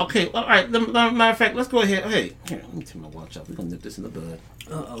about do it. okay. All right. Matter of fact, let's go ahead. Hey, here, let me take my watch off. We're gonna nip this in the bud.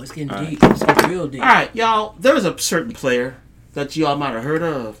 It's getting deep. It's getting real deep. All right, y'all. There was a certain player that y'all might have heard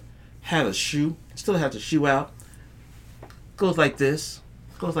of. Had a shoe. Still has the shoe out. Goes like this.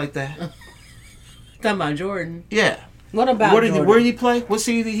 Goes like that. Talking about Jordan. Yeah. What about Where Jordan? did he play? What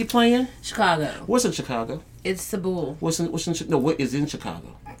city did he play in? Chicago. What's in Chicago? It's Cebu. What is in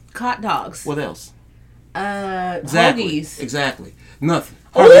Chicago? Hot dogs. What else? Exactly. Hoagies. Exactly. Nothing.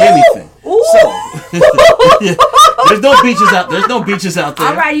 Hardly anything. Ooh. So yeah, there's no beaches out. There's no beaches out there.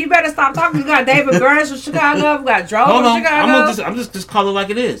 All right, you better stop talking. We got David Burns from Chicago. We got Joe Hold from on. Chicago. I'm just call it like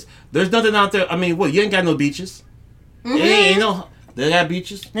it is. There's nothing out there. I mean, what? You ain't got no beaches. Ain't no. They got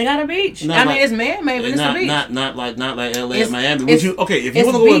beaches. They got a beach. Not I mean, like- it's man-made, but it's a beach. Not like LA It's- and Miami. Would it's- you? Okay, if you it's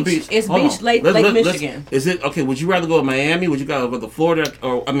want to go to a beach- beach, it's hold beach, on. Lake Michigan. Is it okay? Would you rather go to Miami? Would you rather go to Florida?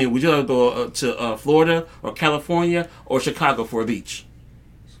 Or I mean, would you rather go to Florida or California or Chicago for a beach?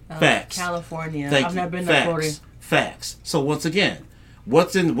 Facts. California. Thank I've you. never been to Facts. Florida. Facts. So once again,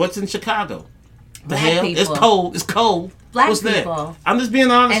 what's in Chicago? The Black hell? people. It's cold. It's cold. Black What's people. there? I'm just being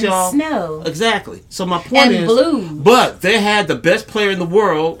honest, And y'all. snow. Exactly. So my point And is, blues. but they had the best player in the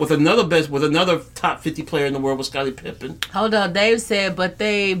world with another top 50 player in the world with Scottie Pippen. Hold on, Dave said, but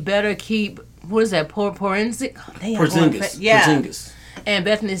they better keep, what is that, Porzingis? Porzingis. And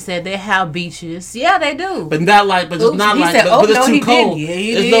Bethany said they have beaches. Yeah, they do. But not like, but it's Oops, not he like, said, but it's no, too he cold. didn't. Yeah,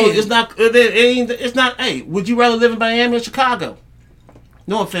 he it's did. no, it's not. It's not. Hey, would you rather live in Miami or Chicago?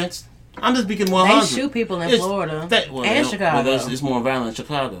 No offense. I'm just speaking 100. They shoot people in Florida and Chicago. It's more violent in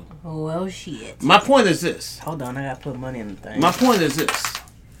Chicago. Well, shit. My point is this. Hold on, I gotta put money in the thing. My point is this.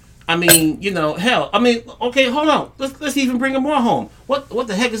 I mean, you know, hell. I mean, okay, hold on. Let's even bring it more home. What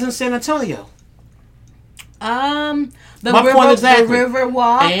the heck is in San Antonio? The My river, point exactly. the River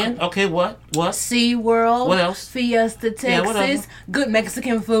Walk. And okay, what? Sea World. What else? Fiesta, Texas. Yeah, whatever. Good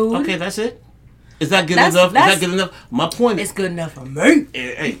Mexican food. Okay, that's it. Is that good That's- enough? Is that's- that good enough? My point is. It's good enough for me.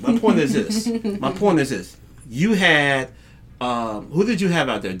 Hey, my point is this. My point is this. You had, who did you have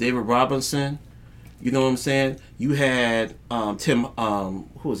out there? David Robinson. You know what I'm saying? You had Tim.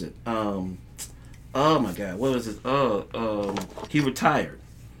 Who was it? Oh my God, what was it? He retired.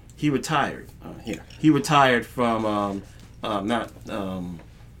 He retired. Here, he retired from not.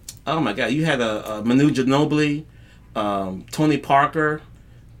 Oh my God, you had a Manu Ginobili, Tony Parker.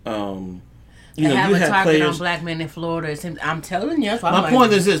 You They know, have you a had target players. on black men in Florida. It seems, I'm telling you. My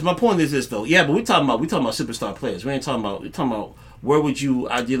point is this though. Yeah, but we talking about superstar players. We talking about where would you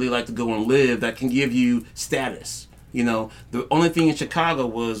ideally like to go and live that can give you status. You know, the only thing in Chicago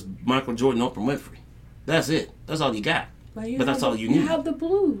was Michael Jordan, Oprah Winfrey. That's it. That's all you got. But that's all you need. You have the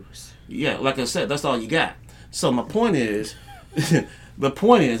blues. Yeah, like I said, that's all you got. So my point is, the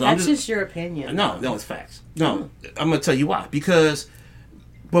point is, That's just your opinion. no, it's facts. No, I'm gonna tell you why. Because,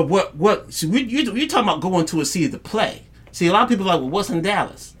 but what? See, you're talking about going to a city to play. See, a lot of people are like, well, what's in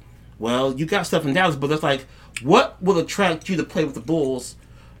Dallas? Well, you got stuff in Dallas, but it's like, what will attract you to play with the Bulls?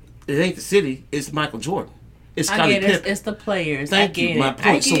 It ain't the city. It's Michael Jordan. It's I Scottie get it. Pippen. It's the players. Thank I get you. My it. point.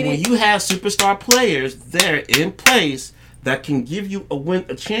 I So get when it. you have superstar players there in place that can give you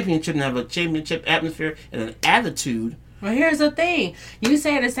a championship, and have a championship atmosphere and an attitude, Well, here's the thing. You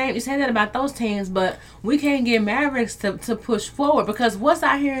say the same. You say that about those teams, but we can't get Mavericks to push forward because what's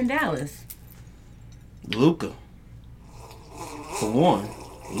out here in Dallas? Luka. For one,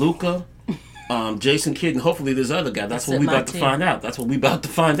 Luka, Jason Kidd, and hopefully this other guy. That's what we about to find out. That's what we about to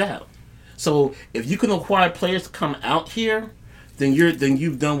find out. So if you can acquire players to come out here, then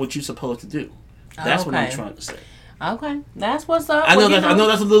you've done what you're supposed to do. That's what I'm trying to say. Okay, that's what's up. I know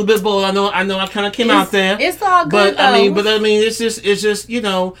that's a little bit bold. I know. I kind of came out there. It's all good. But I mean, it's just you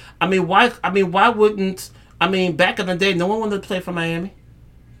know. I mean, why wouldn't? I mean, back in the day, no one wanted to play for Miami.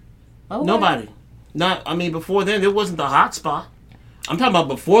 Okay. Nobody. Not. I mean, before then, it wasn't the hot spot. I'm talking about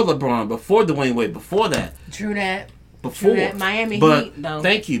before LeBron, before Dwayne Wade, before that. True that. Before Miami Heat, though.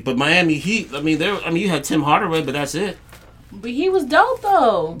 Thank you, but Miami Heat. I mean, you had Tim Hardaway, but that's it. But he was dope,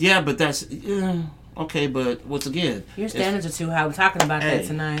 though. Yeah, but that's. Okay, but once again... Your standards are too high. We're talking about that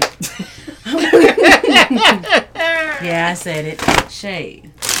tonight. Yeah, I said it. Shade.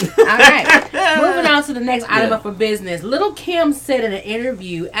 All right. Moving on to the next item up for business. Lil' Kim said in an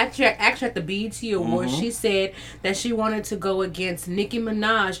interview, actually at the BET Awards, she said that she wanted to go against Nicki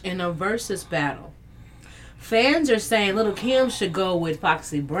Minaj in a versus battle. Fans are saying Lil' Kim should go with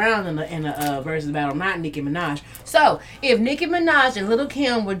Foxy Brown in a versus battle, not Nicki Minaj. So, if Nicki Minaj and Lil'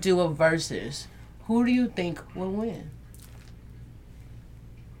 Kim would do a versus... who do you think will win?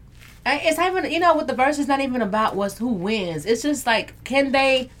 It's not even, with the verse, it's not even about who wins. It's just like, do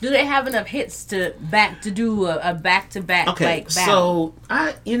they have enough hits to do a back-to-back battle? So,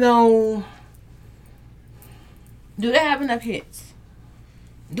 do they have enough hits?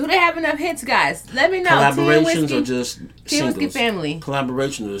 Do they have enough hits, guys? Let me know. Collaborations or just singles? Whiskey Family.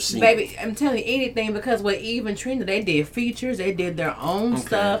 Collaborations or singles? Baby, I'm telling you anything because with Eve and Trina, they did features. They did their own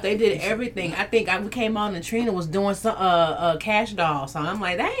stuff. They did everything. I think we came on and Trina was doing some Cash Doll song. I'm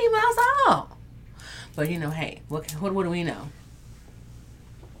like, that ain't my song. But, hey, what do we know?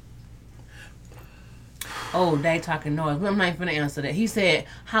 Oh, they talking noise. I'm not even going to answer that. He said,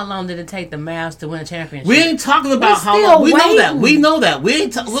 how long did it take the Mavs to win a championship? We ain't talking about how long. We know that. We know that. We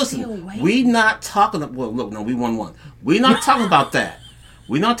ain't listen. We not talking about. Well, look, no, we won one. We not talking about that.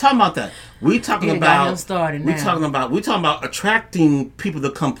 We not talking about that. We talking about. We talking about attracting people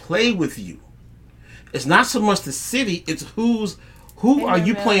to come play with you. It's not so much the city. It's who are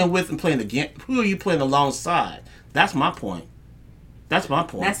you playing with and playing against? Who are you playing alongside? That's my point. That's my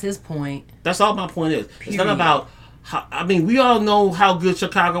point. That's his point. That's all my point is. Period. It's not about we all know how good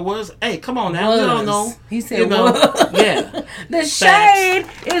Chicago was. Hey, come on now. We all know. He said, yeah. The shade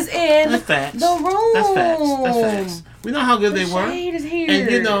is in the room. That's facts. We know how good they were. The shade is here.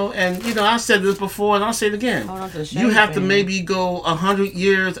 And I said this before and I'll say it again. You have to maybe go 100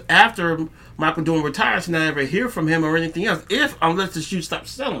 years after Michael Jordan retires to not ever hear from him or anything else, unless the shoe stops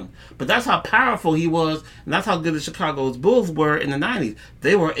selling. But that's how powerful he was, and that's how good the Chicago Bulls were in the 90s.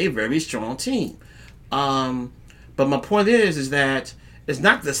 They were a very strong team. But my point is that it's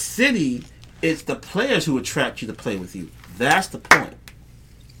not the city, it's the players who attract you to play with you. That's the point.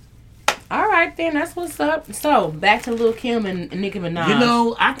 All right, then. That's what's up. So, back to Lil' Kim and Nicki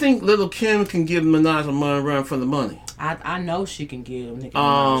Minaj. I think Lil' Kim can give Minaj a run for the money. I know she can give Nicki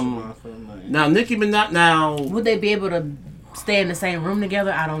Minaj a run for the money. Now, Nicki Minaj... Would they be able to stay in the same room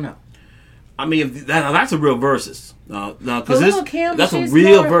together? I don't know. I mean, that's a real versus. No, because that's a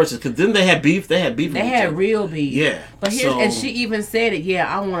real versus. Because then they had beef. They had real beef. Yeah. But and she even said it. Yeah,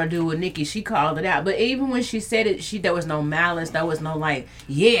 I want to do with Nicki. She called it out. But even when she said it, there was no malice. There was no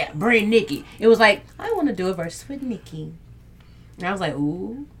bring Nicki. It was like, I want to do a versus with Nicki. And I was like,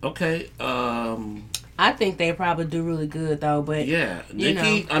 ooh. Okay. I think they probably do really good though. But yeah,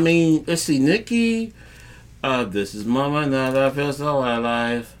 Nicki. I mean, let's see, Nicki. This is Mama. Now I feel so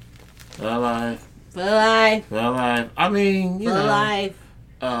alive. Alive. For life. I mean, for life.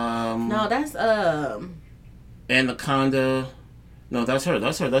 No, that's Anaconda. No, that's her.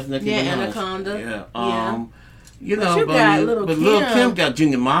 That's Nicki Minaj. Anaconda. But Lil' Kim got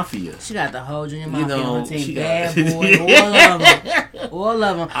Junior Mafia. She got the whole Junior Mafia on the team. Bad boy, all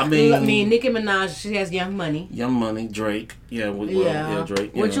of them. I mean, Nicki Minaj. She has Young Money. Drake.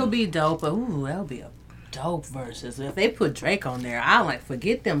 Drake. Which will be dope. But that'll be a dope versus. If they put Drake on there, I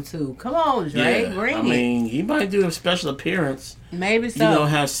forget them two. Come on, Drake, bring it. I mean, he might do a special appearance. Maybe so.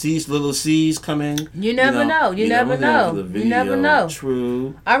 Have little C's come in. You never know. You never know. You never know.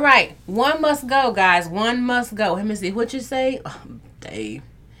 True. All right, one must go, guys. One must go. Let me see what you say. Oh, Dave,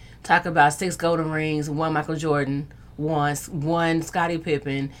 talk about 6 golden rings, 1 Michael Jordan, 1 Scottie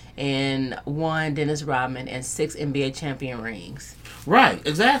Pippen, and 1 Dennis Rodman, and 6 NBA champion rings. Right.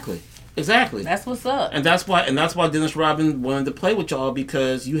 Exactly. That's what's up. And that's why Dennis Rodman wanted to play with y'all,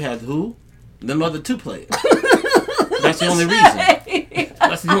 because you had who? Them other 2 players. That's the only reason.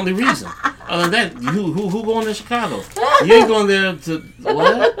 That's the only reason. Other than that, who going to Chicago? You ain't going there to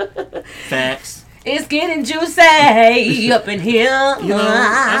what? Facts. It's getting juicy up in here. You know,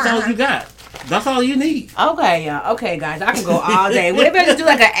 that's all you got. That's all you need. Okay, y'all. Okay, guys. I can go all day. We better just do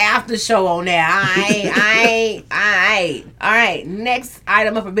like an after show on there. All right. Next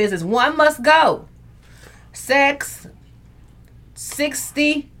item up for business. One must go. Sex.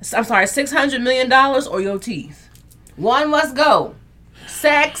 $600 million or your teeth. One must go.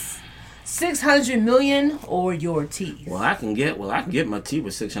 Sex. $600 million or your teeth. Well, I can get my teeth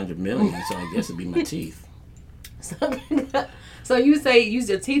with $600 million, so I guess it'd be my teeth. So you say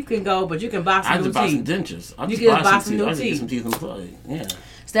your teeth can go, but you can buy some new teeth. I just buy some dentures. I you just can buy some new I just teeth. get some teeth and play. Yeah.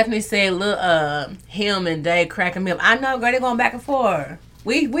 Stephanie said, "Look, him and Dave cracking me up. I know, girl, they going back and forth.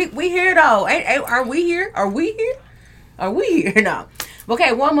 We here though. Are we here? Are we here? Are we here? No.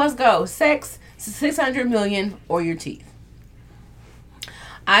 Okay, one must go. Sex, $600 million, or your teeth.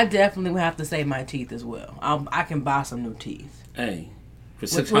 I definitely would have to say my teeth as well. I can buy some new teeth. Hey, for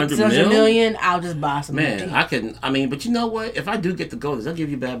With $600 million, I'll just buy some new teeth. Man, but you know what? If I do get to go, does that give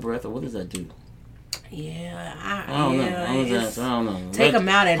you bad breath, or what does that do? Yeah, I don't know. I don't know. Take them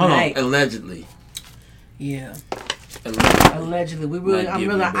out at night. Allegedly. Yeah. Allegedly. I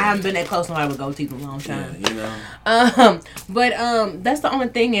haven't been that close to my with gold teeth in a long time. Yeah, you know. But that's the only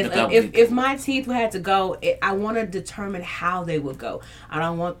thing is if my teeth had to go, I want to determine how they would go. I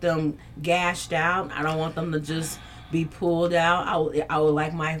don't want them gashed out. I don't want them to just be pulled out. I would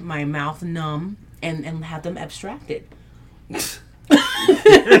like my mouth numb and have them abstracted. I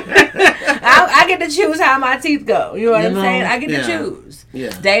get to choose how my teeth go. You know what I'm saying? I get to choose. Yeah.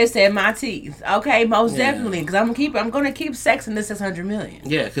 Dave said my teeth. Okay, most definitely, because I'm gonna keep sex in this $600 million.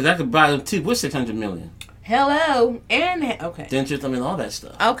 Yeah, because I could buy them teeth with $600 million. Hello and okay. Dentures, I mean all that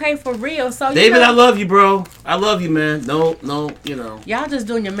stuff. Okay, for real. So David, I love you, bro. I love you, man. No, you know. Y'all just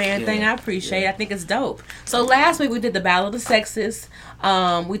doing your man thing. I appreciate it. I think it's dope. So last week we did the Battle of the Sexes.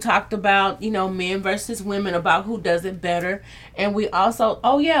 We talked about, men versus women, about who does it better. And we also,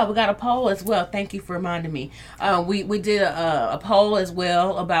 we got a poll as well. Thank you for reminding me. We did a poll as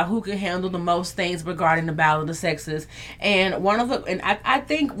well about who can handle the most things regarding the Battle of the Sexes. And I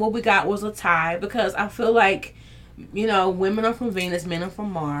think what we got was a tie, because I feel like, women are from Venus, men are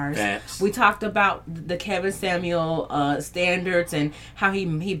from Mars. Facts. We talked about the Kevin Samuel standards and how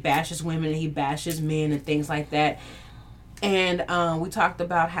he bashes women and he bashes men and things like that. And we talked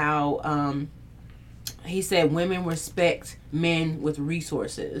about how he said women respect men with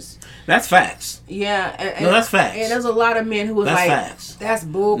resources. That's facts. Yeah. And, that's facts. And there's a lot of men who was facts. That's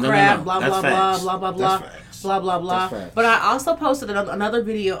bullcrap, no. blah, That's blah, facts. blah, blah, blah, blah, That's blah, blah, blah. That's facts. But I also posted another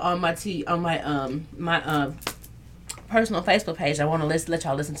video on my personal Facebook page. I want to let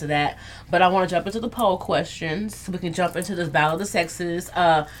y'all listen to that. But I want to jump into the poll questions so we can jump into this Battle of the Sexes.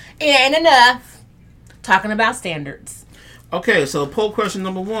 It ain't enough talking about standards. Okay, so poll question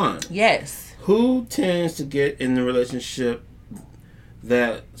number 1. Yes. Who tends to get in the relationship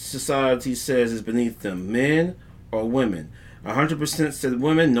that society says is beneath them, men or women? 100% said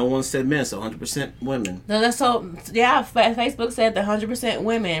women, no one said men, so 100% women. Facebook said that 100%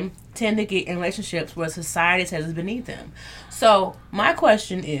 women tend to get in relationships where society says is beneath them. So my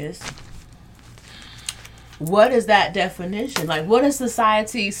question is, what is that definition? Like, what does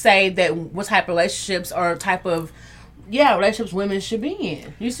society say that what type of relationships or type of relationships women should be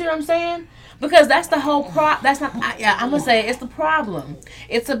in? You see what I'm saying? Because that's the whole that's not. I'm gonna say it's the problem.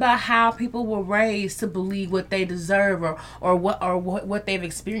 It's about how people were raised to believe what they deserve, or what they've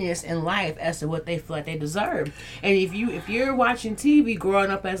experienced in life as to what they feel like they deserve. And if you're watching TV growing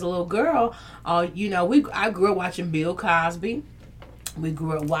up as a little girl, I grew up watching Bill Cosby. We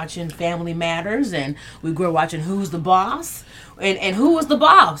grew up watching Family Matters, and we grew up watching Who's the Boss, and who was the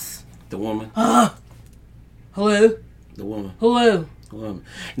boss? The woman. Hello. The woman. Hello.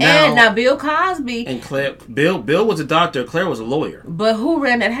 Now Bill Cosby and Claire. Bill was a doctor. Claire was a lawyer. But who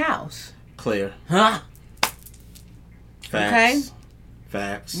ran that house? Claire. Huh? Facts. Okay.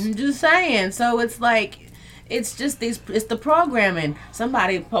 Facts. I'm just saying. So it's like, it's just it's the programming.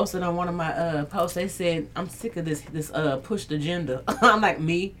 Somebody posted on one of my posts. They said, "I'm sick of this pushed agenda." I'm like,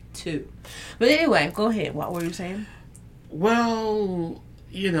 me too. But anyway, go ahead. What were you saying? Well,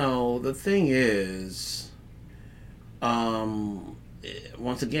 the thing is,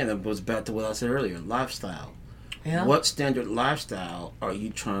 once again, it goes back to what I said earlier, lifestyle. Yeah. What standard lifestyle are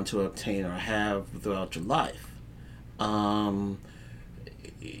you trying to obtain or have throughout your life? I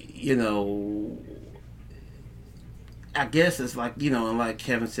guess it's like, like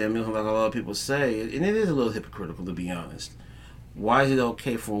Kevin Samuel, like a lot of people say, and it is a little hypocritical, to be honest. why is it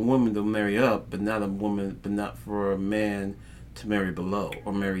okay for a woman to marry up, but not for a man to marry below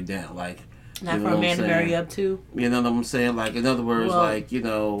or marry down? Like, Not you know for a what man I'm to saying? marry up to. You know what I'm saying? Like, in other words, Well- like, you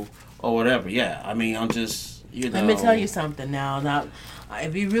know, or whatever. Yeah, I mean, I'm just, you know. Let me tell you something now. Now,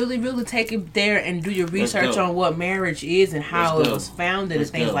 if you really, really take it there and do your research go. on what marriage is and how Let's it go. was founded Let's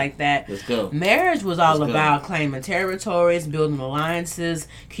and things go. like that, Let's go. marriage was all Let's go. about claiming territories, building alliances,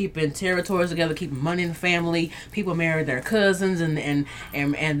 keeping territories together, keeping money in the family. People married their cousins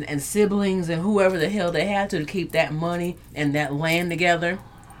and siblings and whoever the hell they had to keep that money and that land together.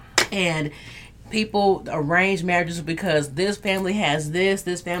 And people arranged marriages because this family has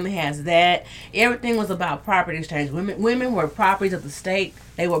this family has that. Everything was about property exchange. Women were properties of the state.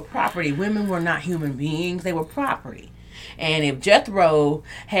 They were property. Women were not human beings. They were property. And if Jethro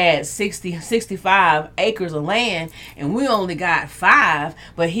had 65 acres of land and we only got 5,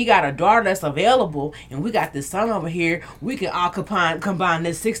 but he got a daughter that's available and we got this son over here, we could all combine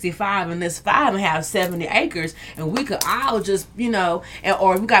this 65 and this 5 and have 70 acres and we could all just,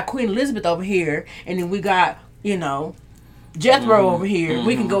 or we got Queen Elizabeth over here and then we got, Jethro over here.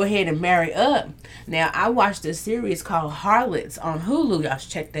 We can go ahead and marry up. Now, I watched this series called Harlots on Hulu. Y'all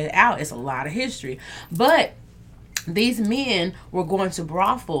should check that out. It's a lot of history. But these men were going to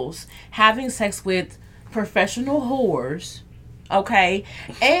brothels, having sex with professional whores, okay?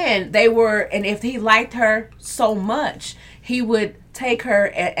 And if he liked her so much, he would take her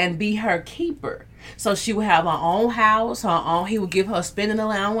and be her keeper. So she would have her own house, he would give her a spending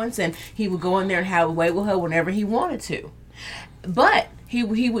allowance, and he would go in there and have a way with her whenever he wanted to. But he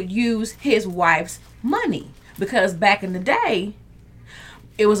would use his wife's money, because back in the day,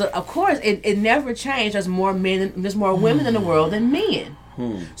 it was, of course, it never changed. There's more women in the world than men.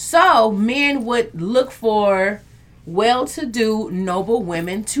 So men would look for well-to-do, noble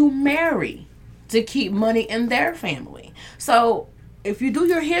women to marry to keep money in their family. So if you do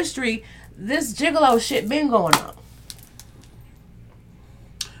your history, this gigolo shit been going on.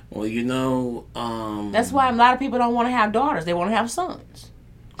 Well, that's why a lot of people don't want to have daughters. They want to have sons,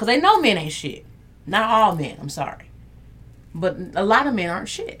 because they know men ain't shit. Not all men. I'm sorry. But a lot of men aren't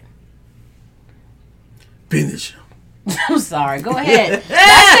shit. finish him. I'm sorry. Go ahead.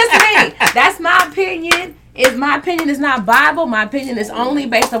 That's just me. That's my opinion. My opinion is not Bible. My opinion is only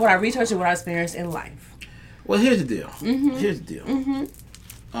based on what I researched and what I experienced in life. Well, here's the deal. Here's the deal.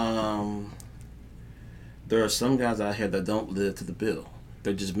 There are some guys out here that don't live to the bill.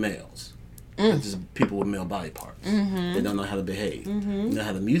 They're just males. They're just people with male body parts. They don't know how to behave. They know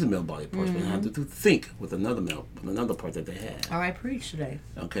how to use a male body parts, but they know how to think with another part that they have. All right, preach today.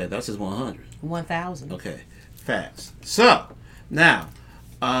 Okay, that's just 100. 1,000. Okay, facts. So now,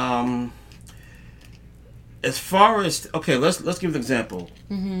 as far as let's give an example,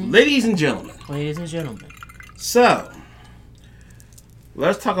 ladies and gentlemen. Ladies and gentlemen. So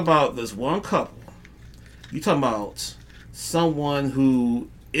let's talk about this one couple. You talking about someone who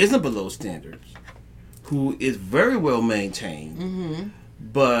isn't below standards, who is very well maintained,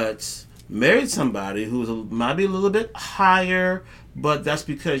 but married somebody who's might be a little bit higher, but that's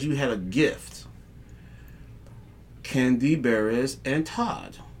because you had a gift. Candy Barris and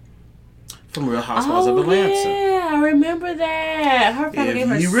Todd from Real Housewives of Atlanta. Yeah, I remember that. Her family gave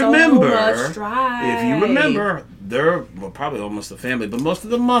her If you so much strife. If you remember, they're probably almost a family, but most of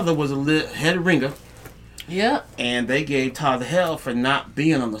the mother was a head ringer. Yep. And they gave Todd hell for not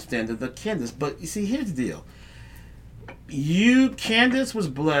being on the standard of Candace. But you see, here's the deal. Candace was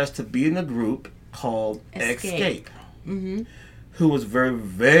blessed to be in a group called Escape. Who was very,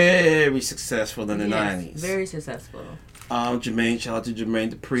 very successful in the 90s. Very successful. Shout out to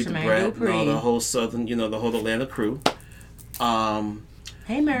Jermaine Dupri, the Brat, and all the whole Southern, the whole Atlanta crew.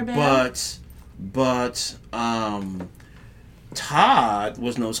 Hey, Maribel. But Todd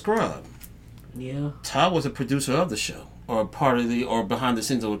was no scrub. Yeah. Todd was a producer of the show, or or behind the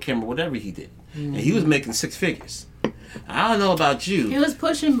scenes, or camera, whatever he did, and he was making 6 figures. I don't know about you. He was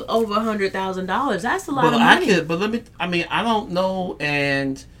pushing over $100,000. That's a lot of money. I don't know,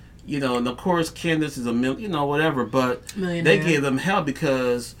 and and of course Candace is a whatever, but Millionaire. They gave them hell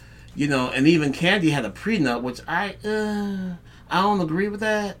because, and even Candy had a prenup, which I don't agree with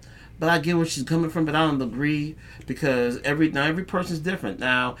that. But I get where she's coming from, but I don't agree because every person's different.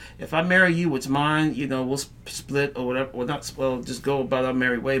 Now, if I marry you, it's mine. We'll split or whatever. Or not. Well, just go about our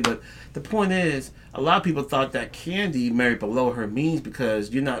merry way. But the point is, a lot of people thought that Candy married below her means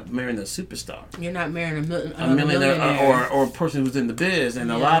because you're not marrying a superstar. You're not marrying a millionaire or a person who's in the biz,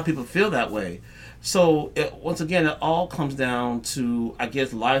 and a lot of people feel that way. So once again, it all comes down to, I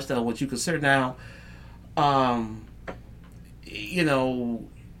guess, lifestyle, what you consider now.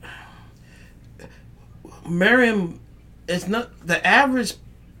 Marrying it's not the average.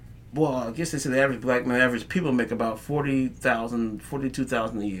 Well, I guess they say the average black man, average people make about 40,000,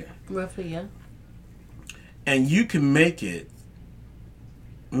 42,000 a year. Roughly, yeah. And you can make it.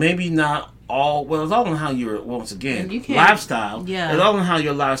 Maybe not all. Well, it's all on how you're. Once again, And you can't- lifestyle. yeah. It's all on how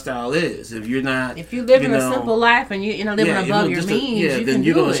your lifestyle is. If you're not. If you live in a know, simple life and you're not living yeah, above you know, your just means, yeah, you then can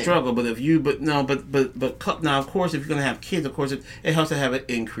you're do gonna it. struggle. But if you, but now, of course, if you're gonna have kids, of course, it helps to have an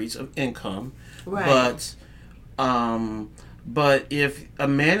increase of income. Right. But if a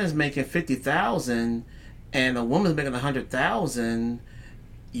man is making 50,000 and a woman's making 100,000,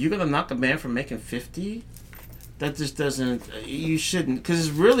 you're gonna knock a man from making 50. That just doesn't. You shouldn't, because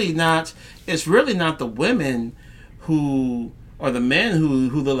it's really not. It's really not the women who or the men who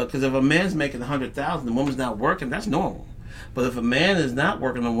look. Because if a man's making 100,000, the woman's not working, that's normal. But if a man is not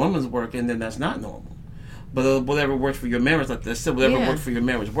working, the woman's working, then that's not normal. But whatever works for your marriage, like I said, whatever Yeah. works for your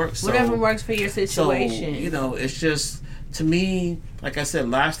marriage works. So, Whatever works for your situation. So, it's just, to me, like I said,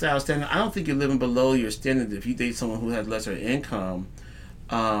 lifestyle standard. I don't think you're living below your standard if you date someone who has lesser income.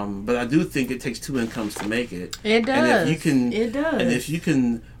 But I do think it takes two incomes to make it. It does. And if you can, It does. And if you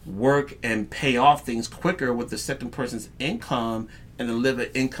can work and pay off things quicker with the second person's income and then live an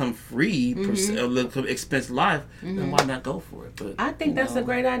income-free, expense life, then why not go for it? But I think that's a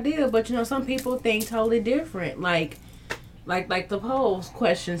great idea, but some people think totally different. Like the poll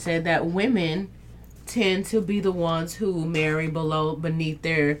question said that women tend to be the ones who marry beneath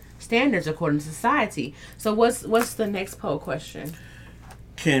their standards according to society. So what's the next poll question?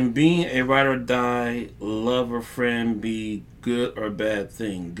 Can being a ride or die lover friend be good or bad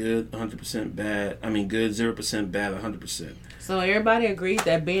thing? Good 100% bad. I mean, good 0% bad 100%. So everybody agrees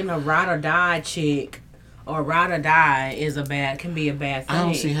that being a ride or die chick or ride or die can be a bad thing. I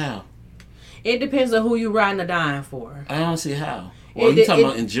don't see how. It depends on who you riding or dying for. I don't see how. Well, you talking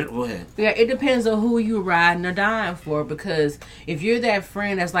about in general? Go ahead. Yeah, it depends on who you riding or dying for. Because if you're that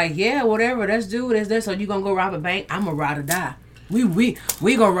friend that's like, yeah, whatever, let's do it. So you gonna go rob a bank? I'm a ride or die. We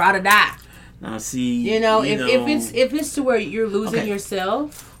gonna ride or die. Now see, if it's to where you're losing Okay.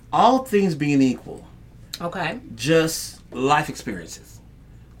 yourself. all things being equal, Okay. just life experiences,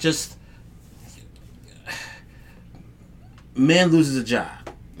 just man loses a job.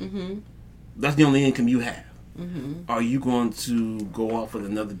 That's the only income you have. Are you going to go off with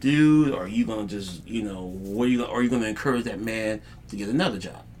another dude? Or are you going to just, are you going to encourage that man to get another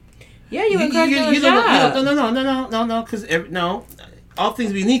job? Yeah, you encourage a job. No, because all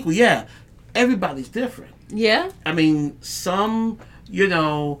things being equal, yeah, everybody's different. Yeah. I mean, some,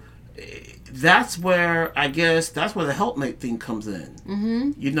 that's where the helpmate thing comes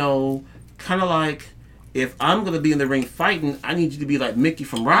in. Kind of like, if I'm going to be in the ring fighting, I need you to be like Mickey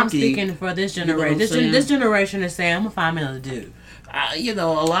from Rocky. I'm speaking for this You know what generation. I'm saying? This generation is saying, I'm going to find me another dude. A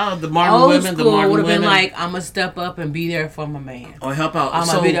lot of the modern Old women, school would have been like, I'm going to step up and be there for my man. or help out. I'm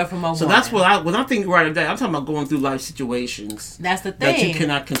gonna be there for my So woman. that's what when I think right today, I'm talking about going through life situations That's the that you thing.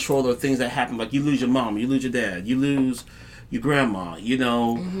 cannot control, or things that happen. Like you lose your mom, you lose your dad, you lose your grandma.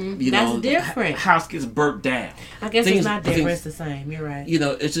 That's different. House gets burnt down. I guess Things- it's not different. things- It's the same. You're right.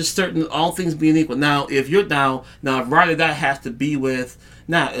 It's just certain, all things being equal. Now, if you're now if right or that has to be with,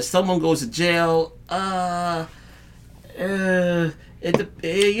 if someone goes to jail,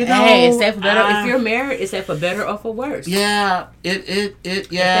 Hey, it's safe for better. If you're married, it's safe for better or for worse. yeah, If they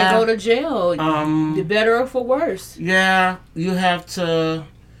go to jail, the better or for worse. yeah, you have to,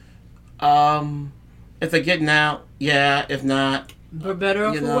 if they're getting out, yeah, if not, For better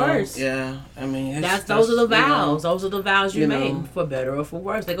or for worse. yeah, I mean, Those are the vows. you Those are the vows you you know. make, for better or for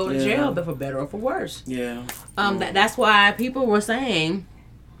worse. They go to Yeah. jail, but for better or for worse. yeah, That's why people were saying,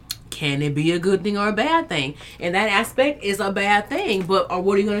 can it be a good thing or a bad thing? And that aspect is a bad thing. But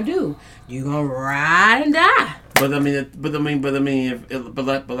what are you gonna do? You gonna ride and die? but like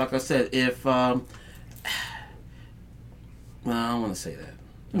I said, if well, I don't want to say that.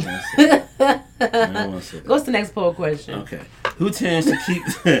 I don't want to say that. What's the next poll question? Okay. Who tends to keep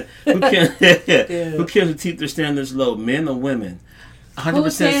who tends to keep their standards low, men or women? 100%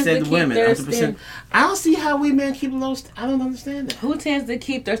 tends said to the keep women. their 100%. I don't see how we men keep low. I don't understand that. Who tends to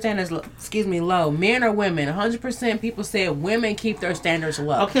keep their standards low? Men or women? 100% people said women keep their standards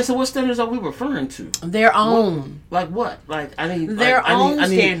low. Okay, so what standards are we referring to? Their own. Like what? Like I need Their own I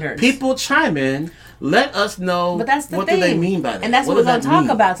need standards. People chime in. Let us know. But that's the what thing. do they mean by that? And that's what does we're going to that talk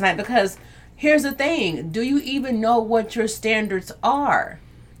mean? about tonight, because here's the thing. Do you even know what your standards are?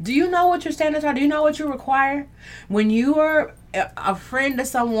 Do you know what your standards are? Do you know what you require? When you are a friend to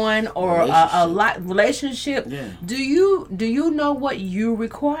someone or relationship, Yeah. do you know what you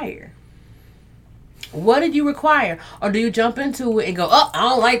require? What did you require? Or do you jump into it and go, oh, I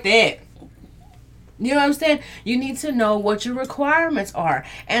don't like that? You know what I'm saying? You need to know what your requirements are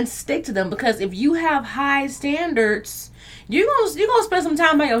and stick to them, because if you have high standards, you're gonna spend some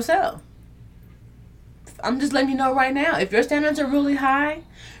time by yourself. I'm just letting you know right now. If your standards are really high,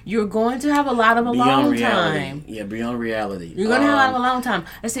 you're going to have a lot of alone time. Yeah, beyond reality. You're going to have a lot of alone time.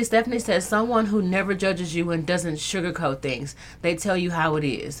 Let's see, Stephanie says, someone who never judges you and doesn't sugarcoat things. They tell you how it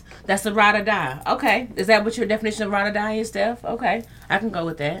is. That's a ride or die. Okay. Is that what your definition of ride or die is, Steph? Okay. I can go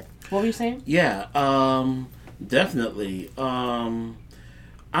with that. What were you saying? Yeah, definitely.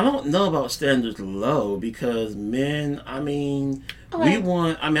 I don't know about standards low, because men, I mean, Okay.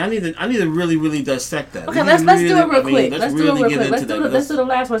 I need to really, really dissect that. Okay, let's do it real quick. Let's do the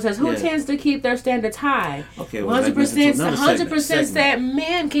last one. It says, who tends to keep their standards high? Okay, well, 100% said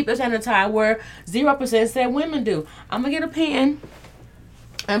men keep their standards high, where 0% said women do. I'm going to get a pen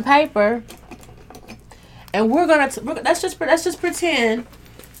and paper, and let's just pretend,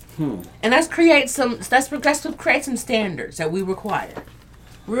 and let's create some standards that we require.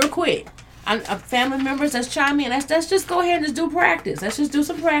 Real quick. Family members, let's chime in. Let's just go ahead and just do practice. Let's just do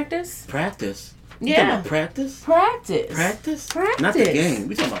some practice. Practice? Yeah. talking about practice? Practice. Not the game.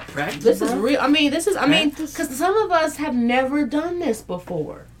 We talking about practice, This bro? is real. Because some of us have never done this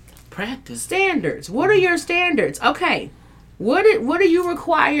before. Practice? Standards. What are your standards? Okay. What do you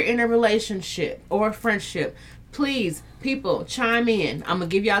require in a relationship or a friendship? Please, people, chime in. I'm going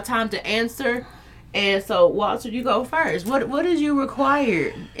to give y'all time to answer. And so, Walter, you go first. What is you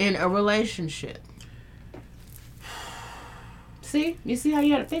required in a relationship? See? You see how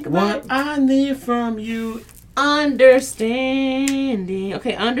you got to think about it? What I need from you. Understanding.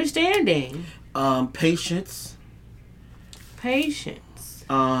 Okay, understanding. Patience. Patience.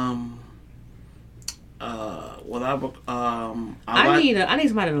 I need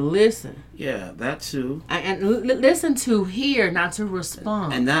somebody to listen. Yeah, that too. Listen to hear, not to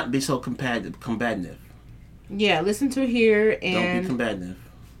respond. And not be so combative. Yeah, listen to hear and Don't be combative.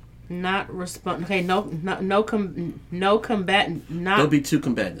 not respond. Okay, no combat. Not Don't be too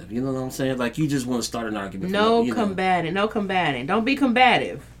combative. You know what I'm saying? Like, you just want to start an argument. no combating. No combating. Don't be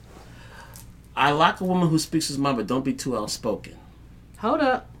combative. I like a woman who speaks his mind, but don't be too outspoken. Hold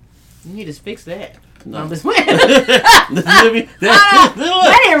up. You need to fix that. No. I'm just playing. that didn't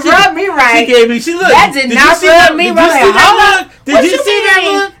rub me right. She gave me. She looked. That did not rub me right. Did you see that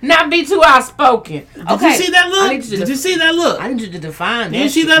look? Not be too outspoken. Did you see that look? Did you see that look? I need you to define that. Did you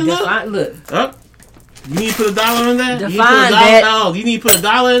see that look? Look. Up. You need to put $1 in there? Define that. Oh, you need to put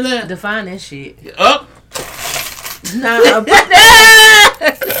 $1 in there? Define that shit. Up. No.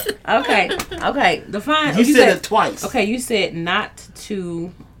 Okay. Define. You said it twice. Okay, you said not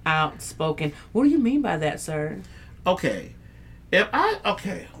too outspoken. What do you mean by that, sir? Okay.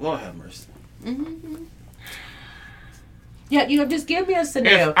 Lord have mercy. Mm-hmm. Yeah, just give me a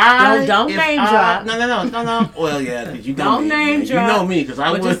scenario. Don't name drop. No. Well, yeah, because you don't name drop. You know me, because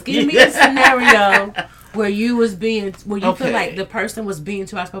I would. Just give me a scenario where you feel like the person was being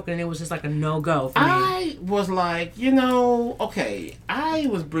too outspoken and it was just like a no-go for me. I was like, I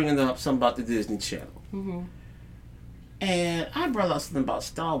was bringing up something about the Disney Channel. Mm-hmm. And I brought up something about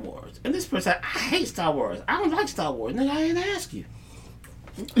Star Wars. And this person said, I hate Star Wars. I don't like Star Wars. Nigga, I didn't ask you.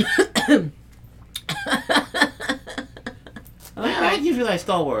 I give you like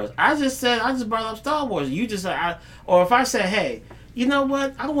Star Wars. I just brought up Star Wars. You just said, or if I said, hey, you know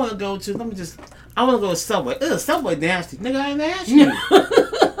what? I want to go to Subway. Ugh, Subway nasty. Nigga, I didn't ask you.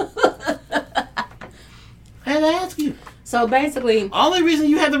 I didn't ask you. So basically, only reason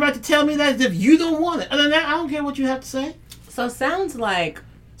you have the right to tell me that is if you don't want it. Other than that, I don't care what you have to say. So sounds like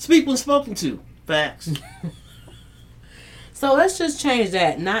speak when spoken to. Facts. So let's just change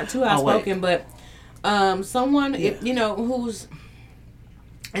that. Not too outspoken, but someone who's.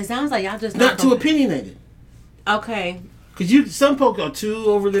 It sounds like y'all just not too opinionated. Okay. Because some folk are too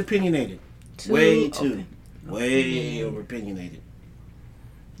overly opinionated. Way over opinionated.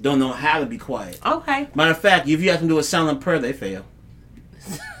 Don't know how to be quiet. Okay. Matter of fact, if you have to do a silent prayer, they fail.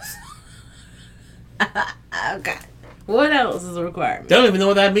 Okay. What else is a requirement? They don't even know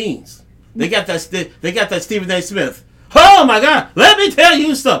what that means. They got that Stephen A. Smith. Oh my God! Let me tell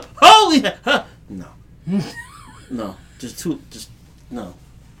you stuff. Holy no, no. Just no.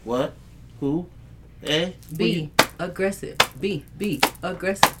 What? Who? Eh? Be aggressive. Be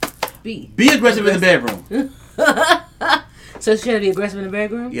aggressive. Be aggressive in the bedroom. So she had to be aggressive in the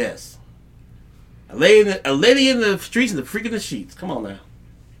bedroom? Yes. A lady in the streets and the freak in the sheets. Come on now.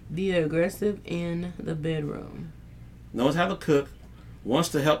 Be aggressive in the bedroom. Knows how to cook. Wants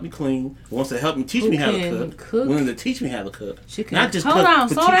to help me clean. Wants to help me teach me how to cook. Willing to teach me how to cook. She can not just hold cook. on.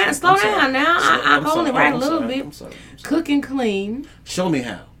 Slow down now. I can only write a little bit. I'm sorry. Cook and clean. Show me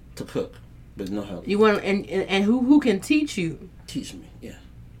how to cook. but no help. You want and who can teach you? Teach me, yeah.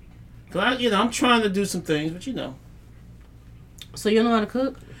 Cause I'm trying to do some things, but So you know how to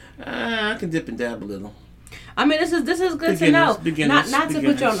cook? I can dip and dab a little. I mean, this is good to know. Not to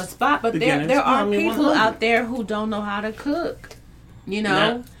put you on the spot, but there are people out there who don't know how to cook. You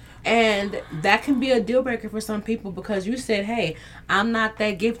know, and that can be a deal breaker for some people because you said, "Hey, I'm not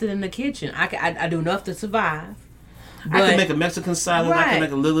that gifted in the kitchen. I do enough to survive." But, I can make a Mexican salad. Right. I can make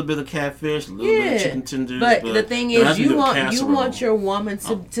a little bit of catfish, a little bit of chicken tenders. But the thing is, you want your woman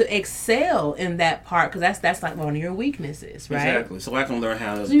Oh. to excel in that part because that's like one of your weaknesses, right? Exactly. So I can learn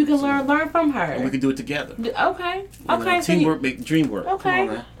how to. So you can learn from her. And we can do it together. Okay. You know, teamwork make the dream work.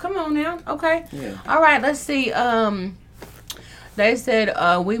 Okay. Come on now. Okay. Yeah. All right. Let's see. They said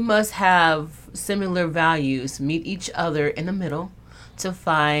we must have similar values, meet each other in the middle to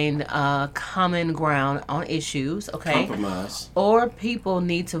find common ground on issues. Okay. Compromise. Or people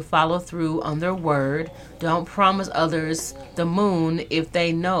need to follow through on their word. Don't promise others the moon if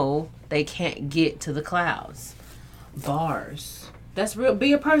they know they can't get to the clouds. Bars. That's real.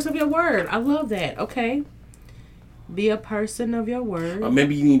 Be a person of your word. I love that. Okay. Be a person of your word. Or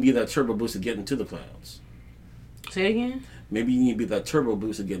maybe you need to be that turbo boost to get into the clouds. Say it again. Maybe you need to be that turbo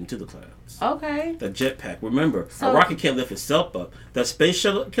boost to get into the clouds. Okay. That jetpack. Remember, a rocket can't lift itself up. That space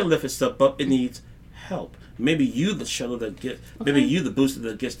shuttle can lift itself up. It needs help. Maybe you the shuttle that gets. Okay. Maybe you the booster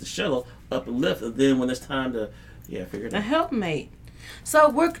that gets the shuttle up and lift. And then when it's time to, figure it out. A helpmate.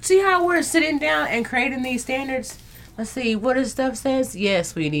 So see how we're sitting down and creating these standards. Let's see what this stuff says. Yes,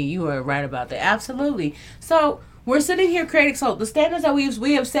 sweetie, you are right about that. Absolutely. So we're sitting here creating. So the standards that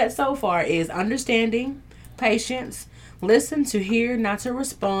we have set so far is understanding, patience, listen to hear, not to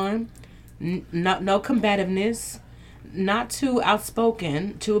respond, no combativeness, not too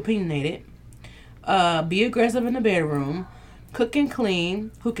outspoken, too opinionated, be aggressive in the bedroom, cook and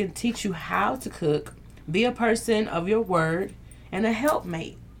clean, who can teach you how to cook, be a person of your word, and a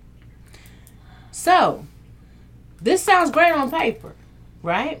helpmate. So, this sounds great on paper,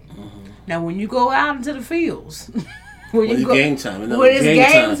 right? Mm-hmm. Now, when you go out into the fields... When it's game time.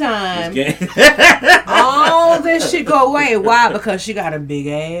 All this shit go away. Why? Because she got a big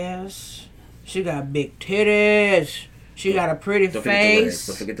ass. She got big titties. She got a pretty face.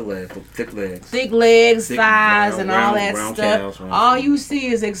 Don't forget the legs. Thick legs. Thick legs, thighs, and all that stuff. Cows, all you see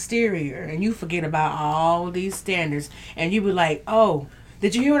is exterior. And you forget about all these standards. And you be like, oh,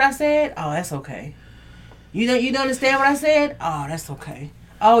 did you hear what I said? Oh, that's okay. You don't understand what I said? Oh, that's okay.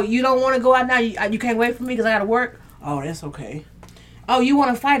 Oh, you don't want to go out now? You can't wait for me because I got to work? Oh, that's okay. Oh, you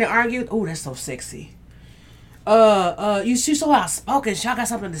want to fight and argue? Oh, that's so sexy. She's so outspoken. She got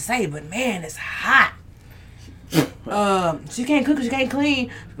something to say, but man, it's hot. She can't cook, she can't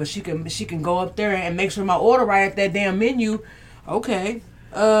clean, but she can go up there and make sure my order right at that damn menu. Okay.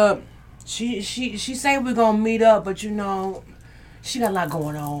 She say we're gonna meet up, but she got a lot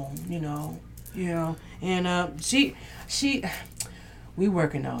going on. And we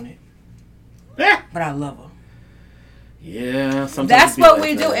working on it. But I love her. Yeah, that's what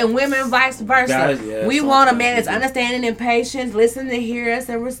we do, and women vice versa. We want a man that's understanding and patient, listen to hear us,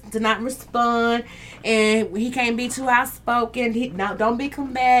 and to not respond. And he can't be too outspoken. Don't be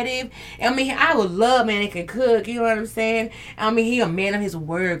combative. I mean, I would love a man that can cook. You know what I'm saying? I mean, he a man of his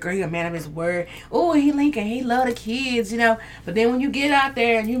word, girl. He a man of his word. Oh, he Lincoln. He love the kids, But then when you get out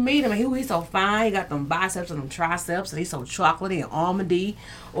there and you meet him, and he's so fine. He got them biceps and them triceps, and he's so chocolatey and almondy,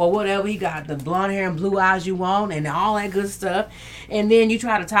 or whatever. He got the blonde hair and blue eyes you want, and all that good stuff. And then you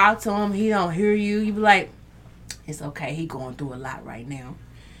try to talk to him, he don't hear you. You be like, it's okay. He going through a lot right now.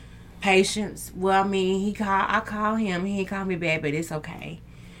 Patience. Well, I mean, I call him. He ain't call me back, but it's okay.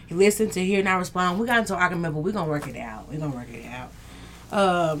 He listened to hear and I respond. We got into an argument, but we're going to work it out.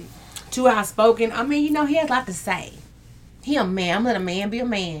 Too outspoken. I mean, he has a lot to say. He a man. I'm letting a man be a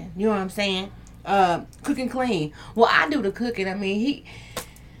man. You know what I'm saying? Cook and clean. Well, I do the cooking. I mean,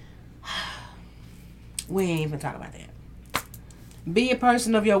 we ain't even talk about that. Be a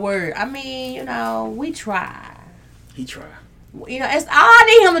person of your word. I mean, we try. He tried. It's all I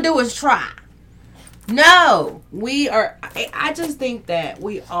need him to do is try. No, we are. I just think that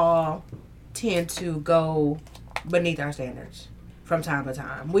we all tend to go beneath our standards from time to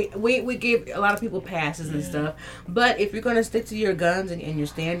time. We give a lot of people passes and stuff, but if you're gonna stick to your guns and your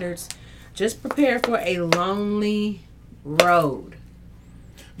standards, just prepare for a lonely road.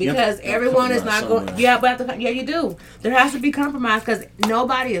 Because everyone is not going. Yeah, you do. There has to be compromise because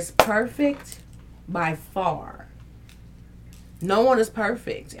nobody is perfect by far. No one is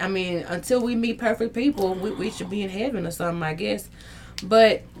perfect. I mean, until we meet perfect people, we should be in heaven or something, I guess.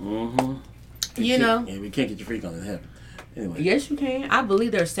 But, we can't get your freak on in heaven. Anyway. Yes, you can. I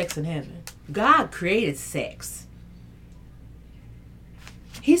believe there's sex in heaven. God created sex.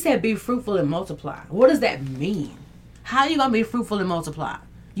 He said, be fruitful and multiply. What does that mean? How are you going to be fruitful and multiply?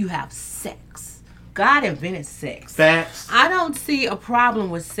 You have sex. God invented sex. Facts. I don't see a problem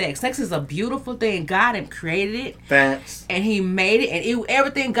with sex. Sex is a beautiful thing. God had created it. Facts. And he made it. And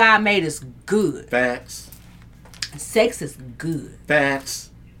everything God made is good. Facts. Sex is good. Facts.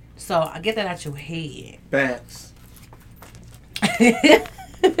 So I get that out your head. Facts.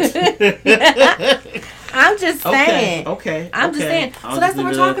 I'm just saying. Okay. I'm just saying. So that's what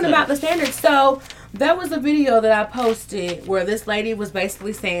we're talking about, the standards. So there was a video that I posted where this lady was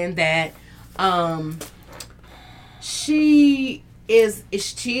basically saying that she is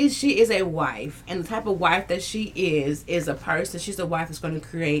a wife, and the type of wife that she is a person. She's a wife that's going to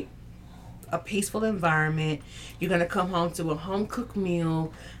create a peaceful environment. You're going to come home to a home cooked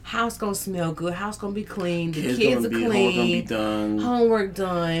meal. House going to smell good. House going to be clean. The kids are clean. Done. Homework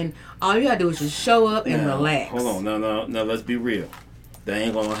done. All you got to do is just show up and relax. Hold on. No. Let's be real. That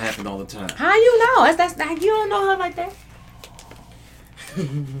ain't going to happen all the time. How you know? That's you don't know her like that.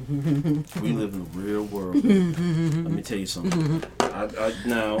 We live in the real world. Let me tell you something.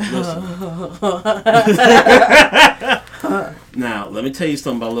 Now, listen. Now, let me tell you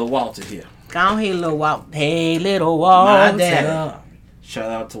something about little Walter here. Go on here, little Walter. Hey, little Walter. My dad. Shout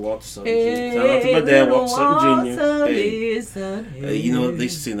out to Walter Sutton Jr. Shout out to my dad, Walter Sutton Jr. Hey, you know what? They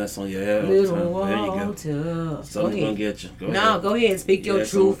should sing that song. Yeah, all the time. There you go. Something's going to get you. Go ahead. Go ahead and speak your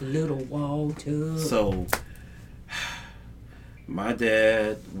truth, little Walter. So, my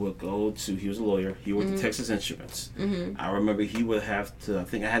dad would go to, he was a lawyer, he worked at Texas Instruments. I remember he would have to, I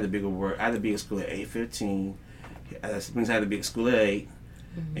think I had to be at school at 8:15. That means I had to be at school at 8,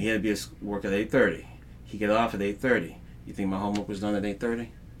 and he had to be at work at 8:30. He get off at 8:30. You think my homework was done at 8:30?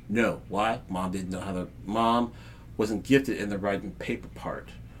 No. Why? Mom wasn't gifted in the writing paper part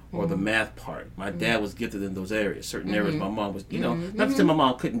or the math part. My dad was gifted in those areas. Certain areas my mom was, not to say my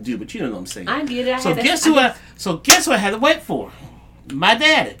mom couldn't do, but you know what I'm saying. I get it. So guess who I had to wait for? My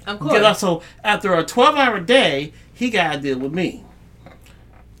daddy. Of course. So after a 12-hour day, he got to deal with me.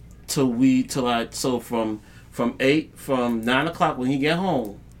 From 9 o'clock when he get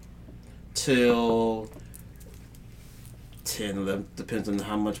home till 10, 11, depends on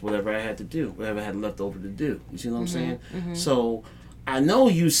how much whatever I had to do, whatever I had left over to do. You see what I'm saying? So I know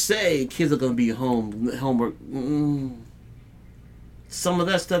you say kids are going to be homework. Some of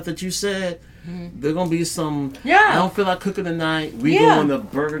that stuff that you said, there's going to be some, I don't feel like cooking tonight. We going to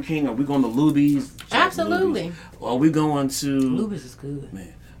Burger King, or we going to Luby's? Absolutely. Or we going to... Luby's is good.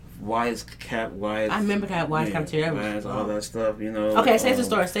 Man. Wyatt's. I remember Wyatt's cafeteria. All that stuff, Okay, say the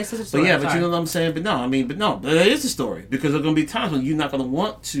story. But yeah, but you know what I'm saying? But that is the story. Because there's going to be times when you're not going to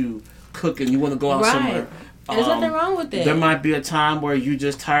want to cook and you want to go out somewhere. And there's nothing wrong with it. There might be a time where you're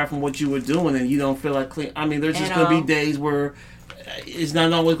just tired from what you were doing and you don't feel like clean. I mean, there's just going to be days where it's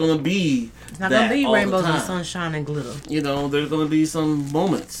not always going to be. It's not going to be rainbows and sunshine and glitter. There's going to be some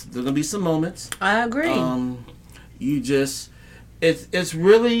moments. There's going to be some moments. I agree. It's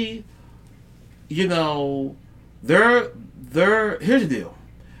really, here's the deal.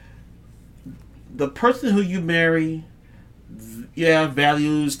 The person who you marry,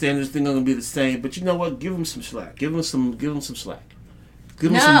 values, standards, things are gonna be the same. But you know what? Give them some slack. Give them some slack.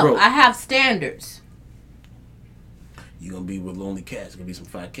 Give them some rope. I have standards. You're gonna be with lonely cats. It's gonna be some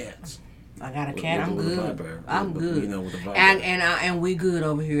fat cats. I got a cat. I'm good. I'm good. With the vibrator. And we good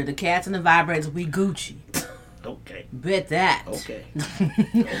over here. The cats and the vibrators, we Gucci. Okay. Bet that. Okay.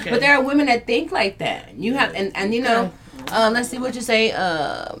 But there are women that think like that. You have, and you know, let's see what you say.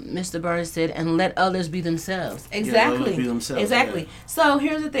 Mr. Burns said, and let others be themselves. Exactly. Let others be themselves. Exactly. Yeah. So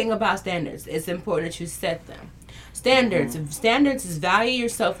here's the thing about standards. It's important that you set them. Standards. Standards is value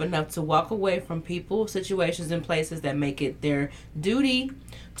yourself enough to walk away from people, situations, and places that make it their duty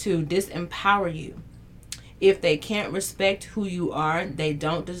to disempower you. If they can't respect who you are, they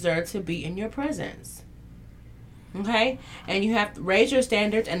don't deserve to be in your presence. Okay? And you have to raise your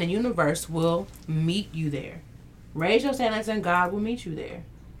standards, and the universe will meet you there. Raise your standards, and God will meet you there.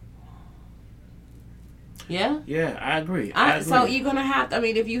 Yeah? Yeah, I agree. So you're going to have,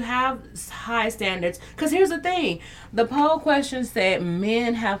 if you have high standards, because here's the thing. The poll question said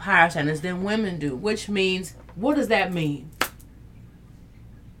men have higher standards than women do, which means, what does that mean?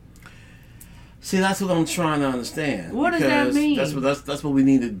 See, that's what I'm trying to understand. What does that mean? That's what we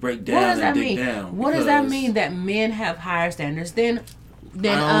need to break down. What does that dig mean? Down. What does that mean that men have higher standards than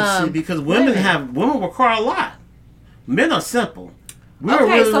because women require a lot. Men are simple. Why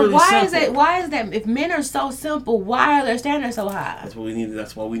is that if men are so simple, why are their standards so high? That's what we need.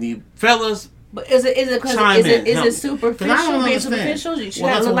 That's why we need fellas. But is it because Chime in, is help it me. superficial? 'Cause I don't Being understand. superficial? You should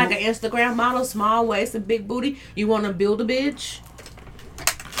Well, that's look what like an Instagram model, small waist and big booty. You want to build a bitch?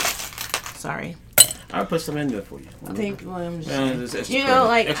 Sorry. I'll put some in there for you. I think Williams. It's extra You know, credit,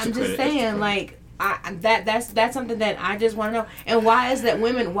 like extra I'm just credit, extra saying, credit. like that's something that I just want to know. And why is that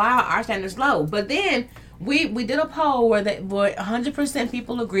women? Why are our standards low? But then we did a poll where 100%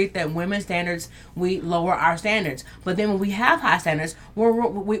 people agreed that women's standards, we lower our standards. But then when we have high standards,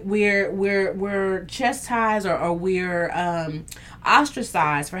 we're chastised or we're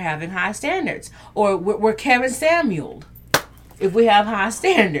ostracized for having high standards, or we're Kevin Samueled if we have high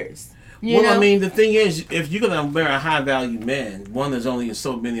standards. You know? I mean, the thing is, if you're gonna marry a high value man, one, there's only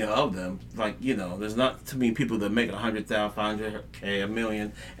so many of them. Like, you know, there's not too many people that make 100,000, 500K, $1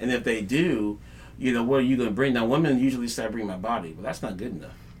 million, and if they do, you know, what are you gonna bring? Now, women usually say, "Bring my body," but that's not good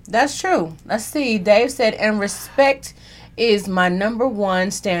enough. That's true. Let's see. Dave said, and respect is my number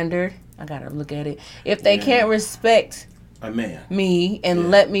one standard. I gotta look at it. If they can't respect A man. me and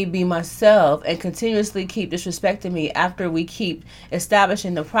let me be myself and continuously keep disrespecting me after we keep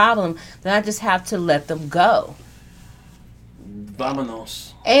establishing the problem, then I just have to let them go.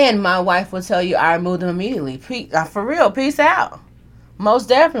 Vamonos. And my wife will tell you I remove them immediately. For real, peace out. Most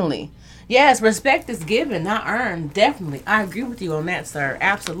definitely. Yes, respect is given, not earned. Definitely. I agree with you on that, sir.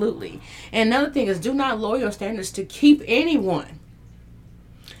 Absolutely. And another thing is, do not lower your standards to keep anyone.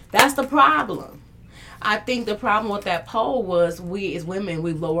 That's the problem. I think the problem with that poll was we as women,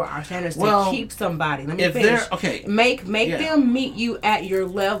 we lower our standards to keep somebody. Let me finish. Okay. Make them meet you at your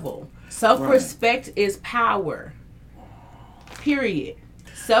level. Self-respect is power. Period.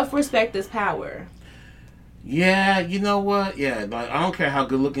 Self-respect is power. Yeah, you know what? Yeah, like, I don't care how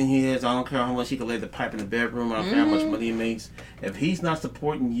good looking he is. I don't care how much he can lay the pipe in the bedroom. I don't care how much money he makes. If he's not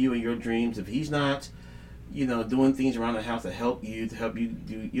supporting you and your dreams, if he's not, you know, doing things around the house to help you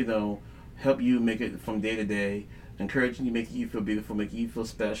do, you know, help you make it from day to day, encouraging you, making you feel beautiful, making you feel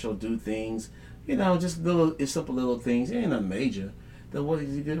special, do things, you know, just simple little things. It ain't nothing major. Then what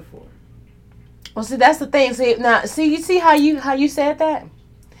is he good for? Well, see, that's the thing. You see how you said that?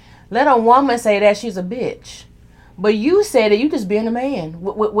 Let a woman say that she's a bitch, but you said that you just being a man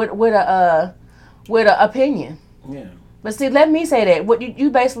with a opinion. Yeah. But see, let me say that. What you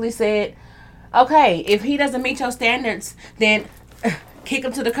basically said, okay, if he doesn't meet your standards, then kick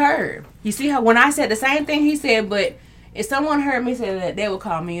him to the curb. You see how when I said the same thing he said, but if someone heard me say that, they would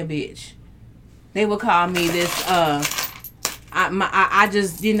call me a bitch. They would call me this. I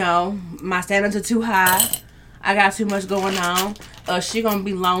just, you know, my standards are too high. I got too much going on. She gonna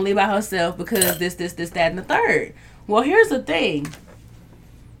be lonely by herself because this, that, and the third. Well, here's the thing.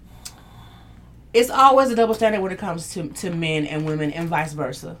 It's always a double standard when it comes to men and women and vice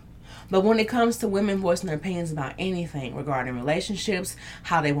versa. But when it comes to women voicing their opinions about anything regarding relationships,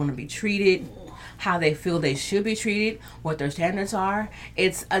 how they want to be treated, how they feel they should be treated, what their standards are,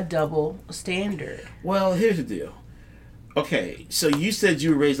 it's a double standard. Well, here's the deal. Okay, so you said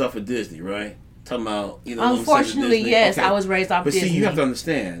you were raised off of Disney, right? Talking about, you know. Unfortunately, yes, okay. I was raised off Disney. But see, you have to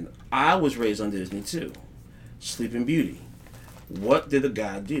understand, I was raised on Disney too. Sleeping Beauty. What did the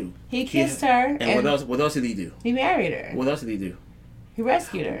guy do? He kissed her. And what else did he do? He married her. What else did he do? He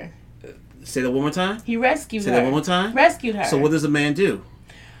rescued her. Say that one more time? He rescued her. Say that one more time? Rescued her. So what does a man do?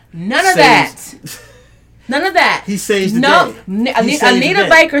 None of that. None of that. He saves the day. Anita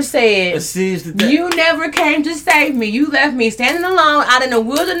Baker said, saves the day. You never came to save me. You left me standing alone out in the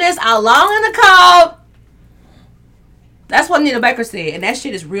wilderness, out long in the cold. That's what Anita Baker said, and that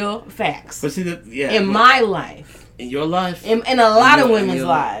shit is real facts. But see, my life. In your life? In a lot of women's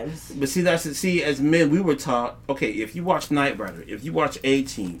lives. But see, as men, we were taught, okay, if you watch Knight Rider, if you watch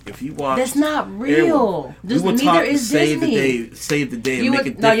A-Team, if you watch... That's not real. We were taught to save the day, and make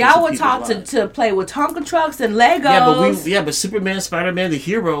a difference. Y'all were taught to play with Tonka trucks and Legos. But Superman, Spider-Man, the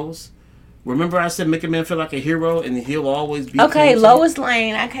heroes. Remember I said make a man feel like a hero, and he'll always be... Okay, Lois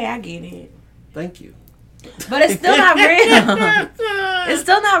Lane. Okay, I get it. Thank you. But it's still not real. It's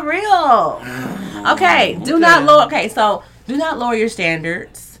still not real. Okay, do not lower your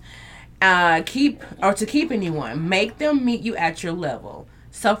standards. To keep anyone. Make them meet you at your level.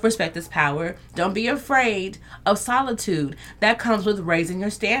 Self-respect is power. Don't be afraid of solitude. That comes with raising your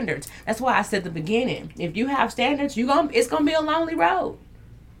standards. That's why I said at the beginning, if you have standards, it's gonna be a lonely road.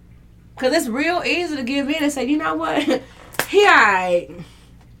 Cause it's real easy to give in and say, you know what? Alright.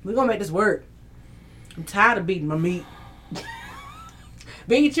 We're gonna make this work. I'm tired of beating my meat.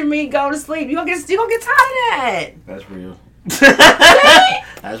 Beat your meat, go to sleep. You gonna get tired of that. That's real.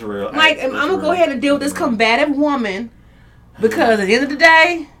 That's real. Like, I'm gonna go ahead and deal with this combative woman because at the end of the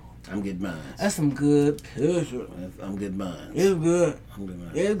day, I'm good mine. That's some good pussy. I'm good mine. It's good. I'm good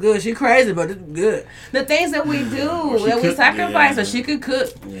mine. It's good. She crazy, but it's good. The things that we do, She that we cook, sacrifice, yeah. so she could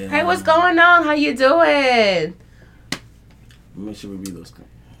cook. Yeah. Hey, what's going on? How you doing? Make sure we read those.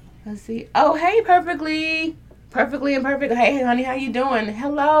 Let's see. Oh, hey, perfectly and perfect. Hey, honey, how you doing?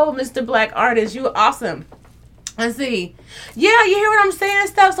 Hello, Mr. Black Artist. You awesome. Let's see. Yeah, you hear what I'm saying?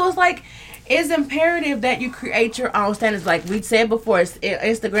 Stuff. So it's like, it's imperative that you create your own standards. Like we said before, it's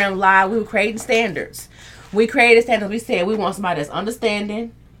Instagram Live, we were creating standards. We created standards. We said we want somebody that's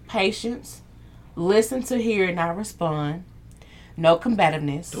understanding, patience, listen to hear and not respond, no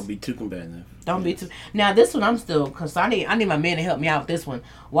combativeness. Don't be too combative. Don't be too. Now this one I'm still, cause I need my man to help me out with this one.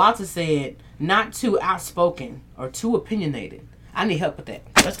 Walter said not too outspoken or too opinionated. I need help with that.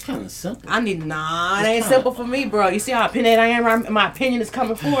 That's kind of simple. It ain't simple for me, bro. You see how opinionated I am? My opinion is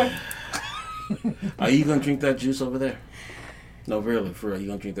coming forth. Are you gonna drink that juice over there? No, really, for real. You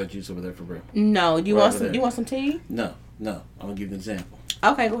gonna drink that juice over there for real? No, you Right want over some? there. You want some tea? No. I'm gonna give you an example.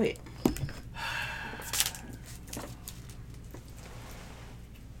 Okay, go ahead.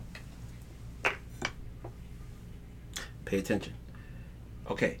 Pay attention.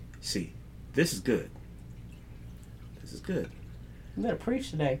 Okay, see, this is good. You better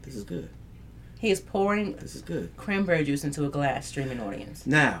preach today. This is good. He is pouring This is good. cranberry juice into a glass, streaming audience.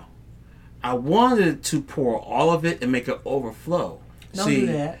 Now, I wanted to pour all of it and make it overflow. Don't do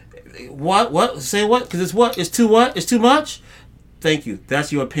that. What? Say what? Because it's what? It's too what? It's too much? Thank you.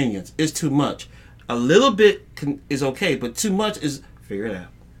 That's your opinions. It's too much. A little bit is okay, but too much is, figure it out.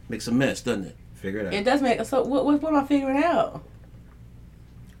 Makes a mess, doesn't it? Figure it out. It does make, so what am I figuring out?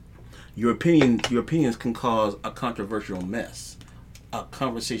 Your opinions can cause a controversial mess. A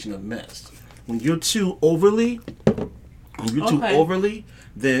conversation of mess. When you're too overly,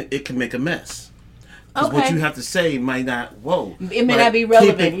 then it can make a mess. Because what you have to say might not, it may not be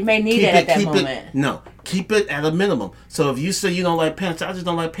relevant. You may need it at that moment. Keep it at a minimum. So if you say you don't like panda, I just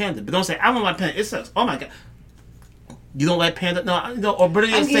don't like panda. But don't say, I don't like panda. It sucks. Oh my God. You don't like panda? No, or better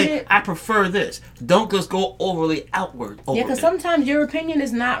yet say, I prefer this. Don't just go overly outward. Yeah, because sometimes your opinion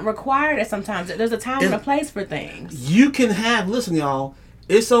is not required. Sometimes there's a time and a place for things. You can have, listen, y'all.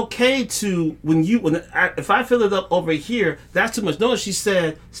 It's okay to if I fill it up over here, that's too much. Notice she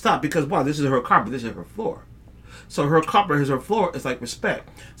said stop because wow, this is her carpet, this is her floor. So her carpet is her floor. It's like respect.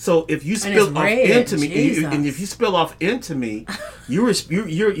 So if you spill off into me, and if you spill off into me, you're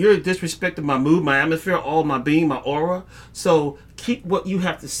disrespecting my mood, my atmosphere, all my being, my aura. So keep what you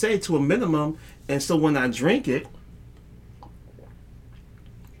have to say to a minimum, and so when I drink it,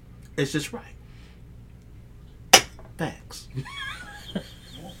 it's just right. Facts.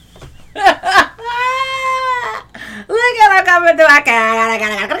 Look at her coming through.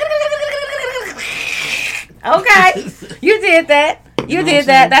 Okay, you did that. You did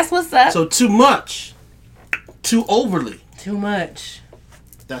that. That's what's up. So too much, too overly, too much.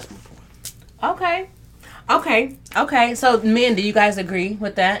 That's my point. Okay. So men, do you guys agree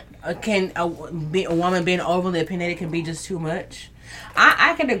with that? Can a woman being overly opinionated can be just too much?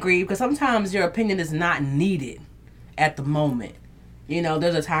 I can agree because sometimes your opinion is not needed at the moment. You know,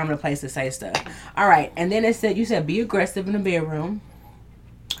 there's a time and a place to say stuff. All right, and then you said be aggressive in the bedroom,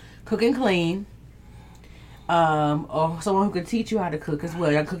 cook and clean, or someone who can teach you how to cook as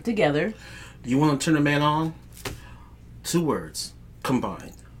well. Y'all cook together. Do you want to turn a man on? 2 words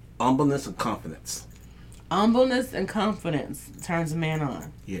combined: humbleness and confidence. Humbleness and confidence turns a man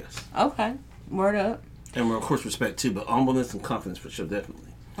on. Yes. Okay. Word up. And of course respect too, but humbleness and confidence for sure, definitely.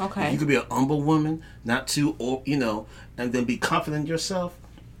 Okay. If you could be a humble woman, not too, and then be confident in yourself.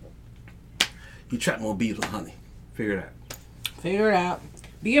 You trap more bees with honey. Figure it out.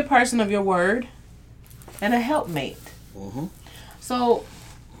 Be a person of your word and a helpmate. Mm-hmm. So,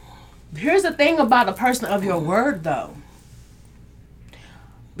 here's the thing about a person of your word, though.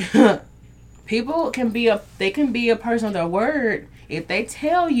 People can be a person of their word if they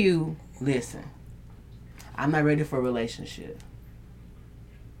tell you, listen, I'm not ready for a relationship.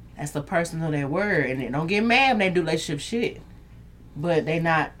 That's the person of their word, and they don't get mad when they do relationship shit, but they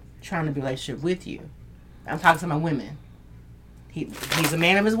not trying to be relationship with you. I'm talking to my women. He's a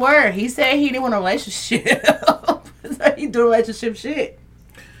man of his word. He said he didn't want a relationship, so he do relationship shit.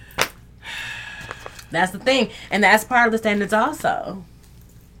 That's the thing, and that's part of the standards also.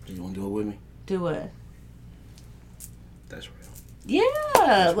 You want to do it with me? Do it. That's real. Yeah,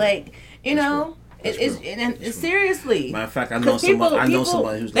 That's like you know. It's seriously. Matter of fact, I know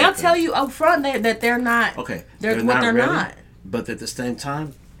somebody who's. They'll tell you up front that they're not. Okay. They're not. But at the same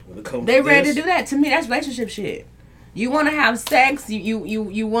time, when it comes they're ready to do that. To me, that's relationship shit. You want to have sex.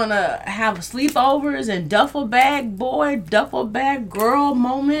 You want to have sleepovers and duffel bag boy, duffel bag girl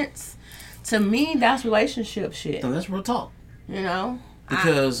moments. To me, that's relationship shit. No, that's real talk. You know,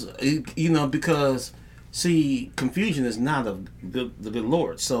 because see, confusion is not of the good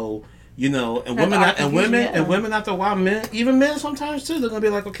Lord. So and women after a while, even men sometimes too, they're gonna be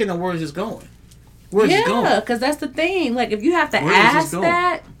like, okay, now where is this going? Where is this going? Yeah, because that's the thing. Like, if you have to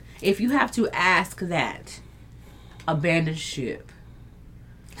ask that, abandon ship.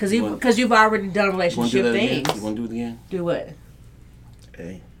 Because you've already done relationship things. You want to do it again? Do what?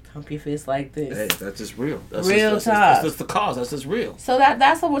 Hey. Hump your fist like this. Hey, that's just real. That's talk. That's just the cause. That's just real. So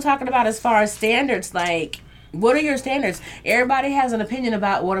that's what we're talking about as far as standards. Like, what are your standards? Everybody has an opinion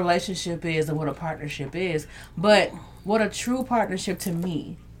about what a relationship is and what a partnership is. But what a true partnership to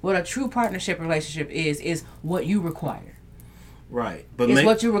me, what a true partnership relationship is what you require. Right. But it's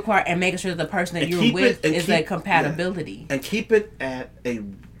what you require, and making sure that the person that you're with is a compatibility. Yeah. And keep it at a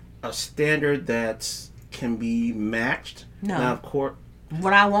standard that can be matched. No. Now, of course,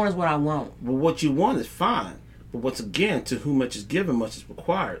 what I want is what I want. Well, what you want is fine. But once again, to whom much is given, much is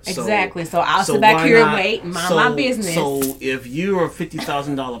required. Exactly. So I'll sit back here and wait and mind my business. So if you're a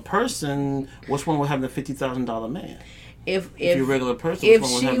 $50,000 person, what's wrong with having a $50,000 man? If you're a regular person, if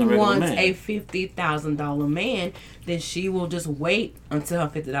she wants a $50,000 man, then she will just wait until her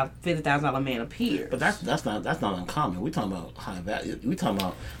 $50,000 man appears. But that's not uncommon. We talking about high value. We talking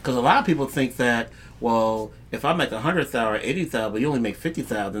about, because a lot of people think that, well, if I make $100,000 or $80,000, but you only make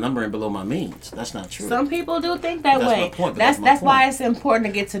 $50,000, then I'm running below my means. That's not true. Some people do think that way. My point, that's why it's important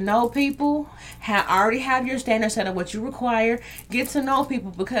to get to know people. Already have your standard set of what you require. Get to know people,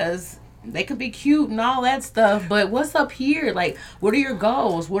 because they could be cute and all that stuff, but what's up here? Like, what are your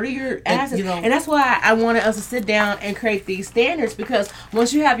goals? What are your assets? And that's why I wanted us to sit down and create these standards, because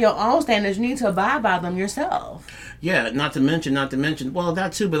once you have your own standards, you need to abide by them yourself. Yeah, not to mention, well,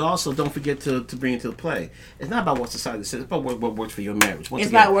 that too, but also don't forget to bring it to the play. It's not about what society says, it's about what works for your marriage. It's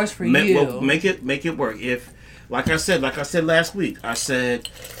about what works for you. Well, make it work. If, like I said last week, I said,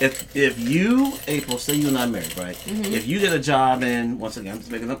 if you, April, say you and I married, right? Mm-hmm. If you get a job in, once again, I'm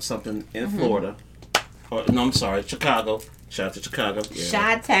just making up something, in Florida, or no, I'm sorry, Chicago. Shout out to Chicago. Yeah.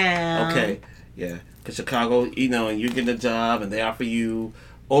 Chi-town. Okay, yeah, because Chicago, and you're getting a job, and they offer you,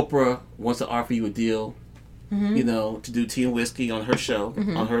 Oprah wants to offer you a deal, to do tea and whiskey on her show,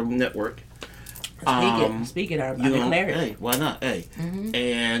 on her network. Speak it, I declare it. Hey, why not? Hey,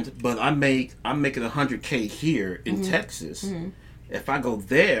 but I'm making $100K here in Texas. If I go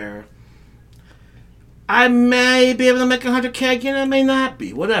there, I may be able to make $100K again. I may not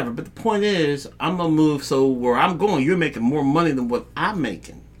be, whatever. But the point is, I'm gonna move. So where I'm going, you're making more money than what I'm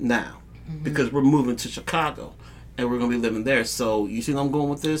making now, because we're moving to Chicago, and we're gonna be living there. So you see where I'm going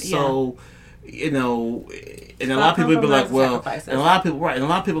with this? Yeah. So. And a lot of people would be like, well, and a lot of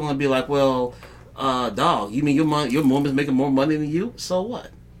people are gonna be like, well, dog, you mean your mom is making more money than you? So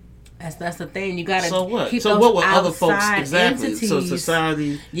what? That's the thing. You gotta. So what? Keep so those what with other folks exactly? Entities. So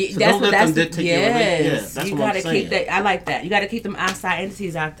society. Yeah, so don't let them dictate your relationship. Yeah, that's you what gotta I'm saying. keep that. I like that. You gotta keep them outside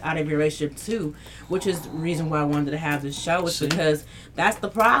entities out of your relationship too, which is the reason why I wanted to have this show. Is because that's the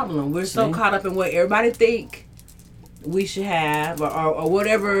problem. We're so caught up in what everybody think we should have, or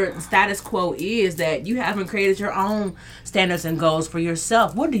whatever status quo is, that you haven't created your own standards and goals for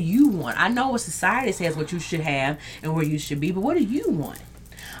yourself. What do you want? I know what society says what you should have and where you should be, but what do you want?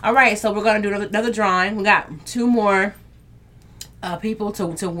 All right, so we're going to do another drawing. We got 2 more people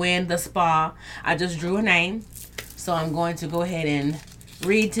to win the spa. I just drew a name, so I'm going to go ahead and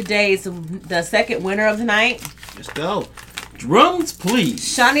read the second winner of tonight. Let's go. Drums, please.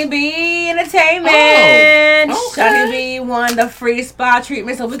 Shawnee B Entertainment. Oh, okay. Shawnee B won the free spa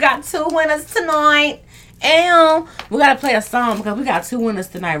treatment. So we got 2 winners tonight. And we got to play a song because we got 2 winners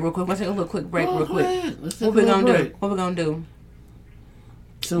tonight real quick. We'll take a little quick break real quick. What we going to do? What we going to do?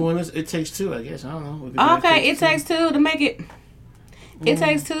 2 winners. It takes 2, I guess. I don't know. Okay, it takes 2 to make it. It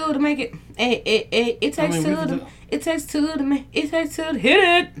takes 2 to make it. It takes 2 to. It takes 2 to make. It takes 2 to hit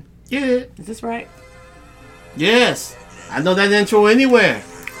it. Yeah. Is this right? Yes. I know that intro anywhere.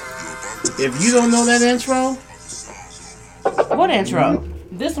 If you don't know that intro. What intro?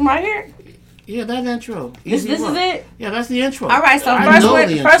 This one right here? Yeah, that intro. This is it? Yeah, that's the intro. All right, so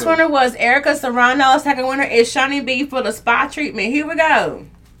first winner was Erica Serrano. Second winner is Shawnee B for the spa treatment. Here we go.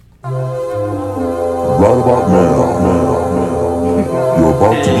 Right about now, you're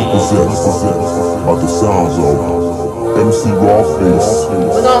about to be possessed by the sounds of MC Rawface.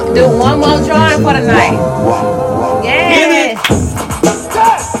 We're going to do one more drawing for the night. Yes.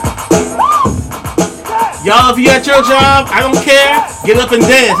 Y'all, if you at your job, I don't care. Get up and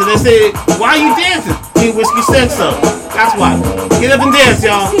dance. And they say, why are you dancing? me whiskey said so. That's why. Get up and dance,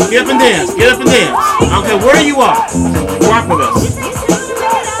 y'all. Get up and dance. Get up and dance. I don't care where you are. Rock with us.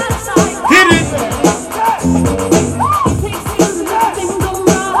 Hit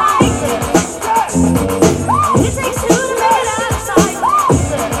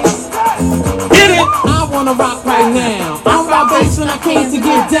it. I wanna rock right now. I'm rock bass and I came to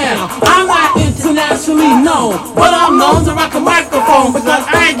get down. I'm not internationally known, but I'm known to rock a microphone because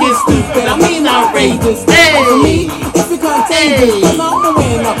I get stupid. I mean outrageous. Hey, for me, if you're contagious, cause I'm the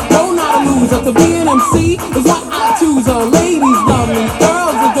winner, no not a loser. To be an MC is what I choose. Ladies love me,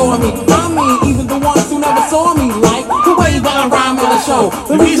 girls adore me. I mean, even the ones who never saw me like the way that I rhyme on the show.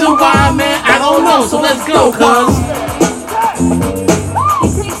 The reason why, man, I don't know. So let's go, cuz.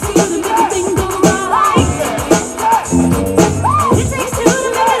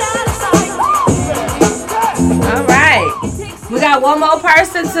 We got one more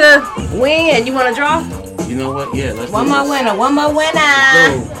person to win. You want to draw? You know what? Yeah, let's One do more this. winner. One more winner.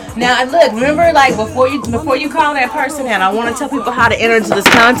 Let's go. Now, look, remember, like, before you call that person out, I want to tell people how to enter into this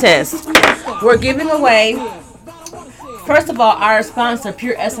contest. We're giving away, first of all, our sponsor,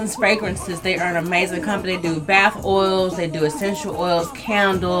 Pure Essence Fragrances. They are an amazing company. They do bath oils. They do essential oils,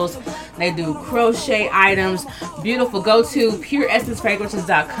 candles. They do crochet items. Beautiful. Go to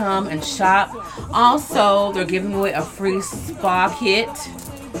pureessencefragrances.com and shop. Also, they're giving away a free spa kit.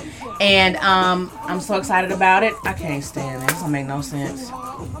 And I'm so excited about it. I can't stand it. This don't make no sense.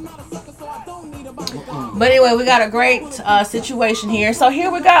 But anyway, we got a great situation here. So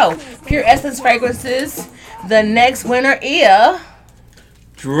here we go. Pure Essence Fragrances. The next winner is...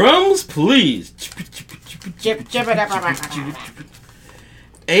 Drums, please.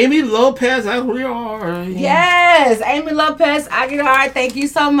 Amy Lopez Aguilar. Yes, Amy Lopez Aguilar. Thank you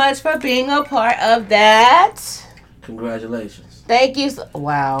so much for being a part of that. Congratulations. Thank you.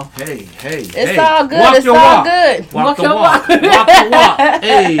 Wow. Hey. It's all good. Walk It's your all walk. good. Walk your the walk. walk. Walk the walk.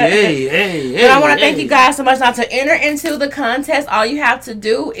 Hey. But I want to thank you guys so much. Now, to enter into the contest, all you have to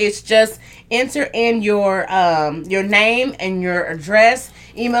do is just enter in your name and your address.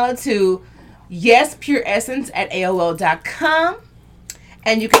 Email it to yespureessence@aol.com,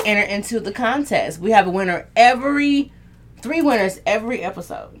 and you can enter into the contest. We have a winner three winners every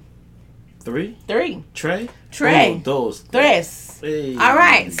episode. Three? Trey? Trey. Those. Tres. Hey. All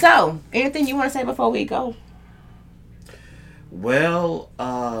right. So, anything you want to say before we go? Well,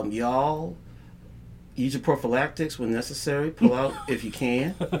 y'all, use your prophylactics when necessary. Pull out if you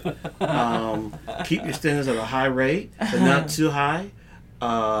can. Keep your standards at a high rate, but not too high.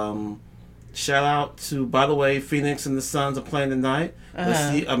 Shout out to, by the way, Phoenix and the Suns are playing tonight.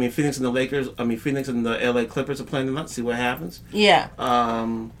 Let's see. Phoenix and the LA Clippers are playing tonight. See what happens. Yeah.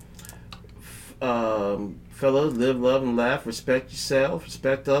 Fellas, live, love, and laugh. Respect yourself.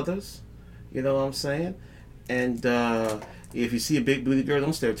 Respect others. You know what I'm saying? And if you see a big booty girl,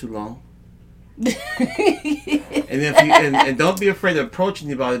 don't stare too long. and don't be afraid of approaching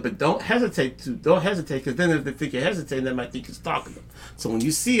anybody, but don't hesitate, because then if they think you're hesitating, they might think you're stalking them. So when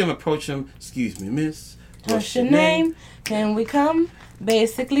you see them, approach them. Excuse me, miss. What's your name? Can we come?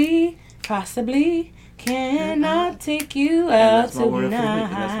 Basically, possibly. Can I take you out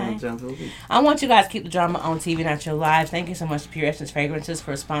tonight? I want you guys to keep the drama on TV, not your lives. Thank you so much to Pure Essence Fragrances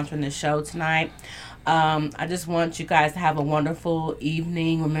for sponsoring this show tonight. I just want you guys to have a wonderful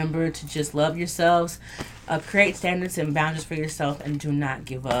evening. Remember to just love yourselves, create standards and boundaries for yourself, and do not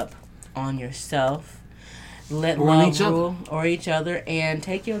give up on yourself. Let love rule, or each other, and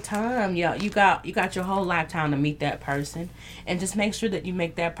take your time. Yeah, you got your whole lifetime to meet that person, and just make sure that you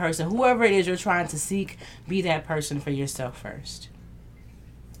make that person, whoever it is you're trying to seek, be that person for yourself first.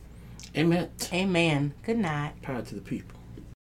 Amen. Amen. Good night. Power to the people.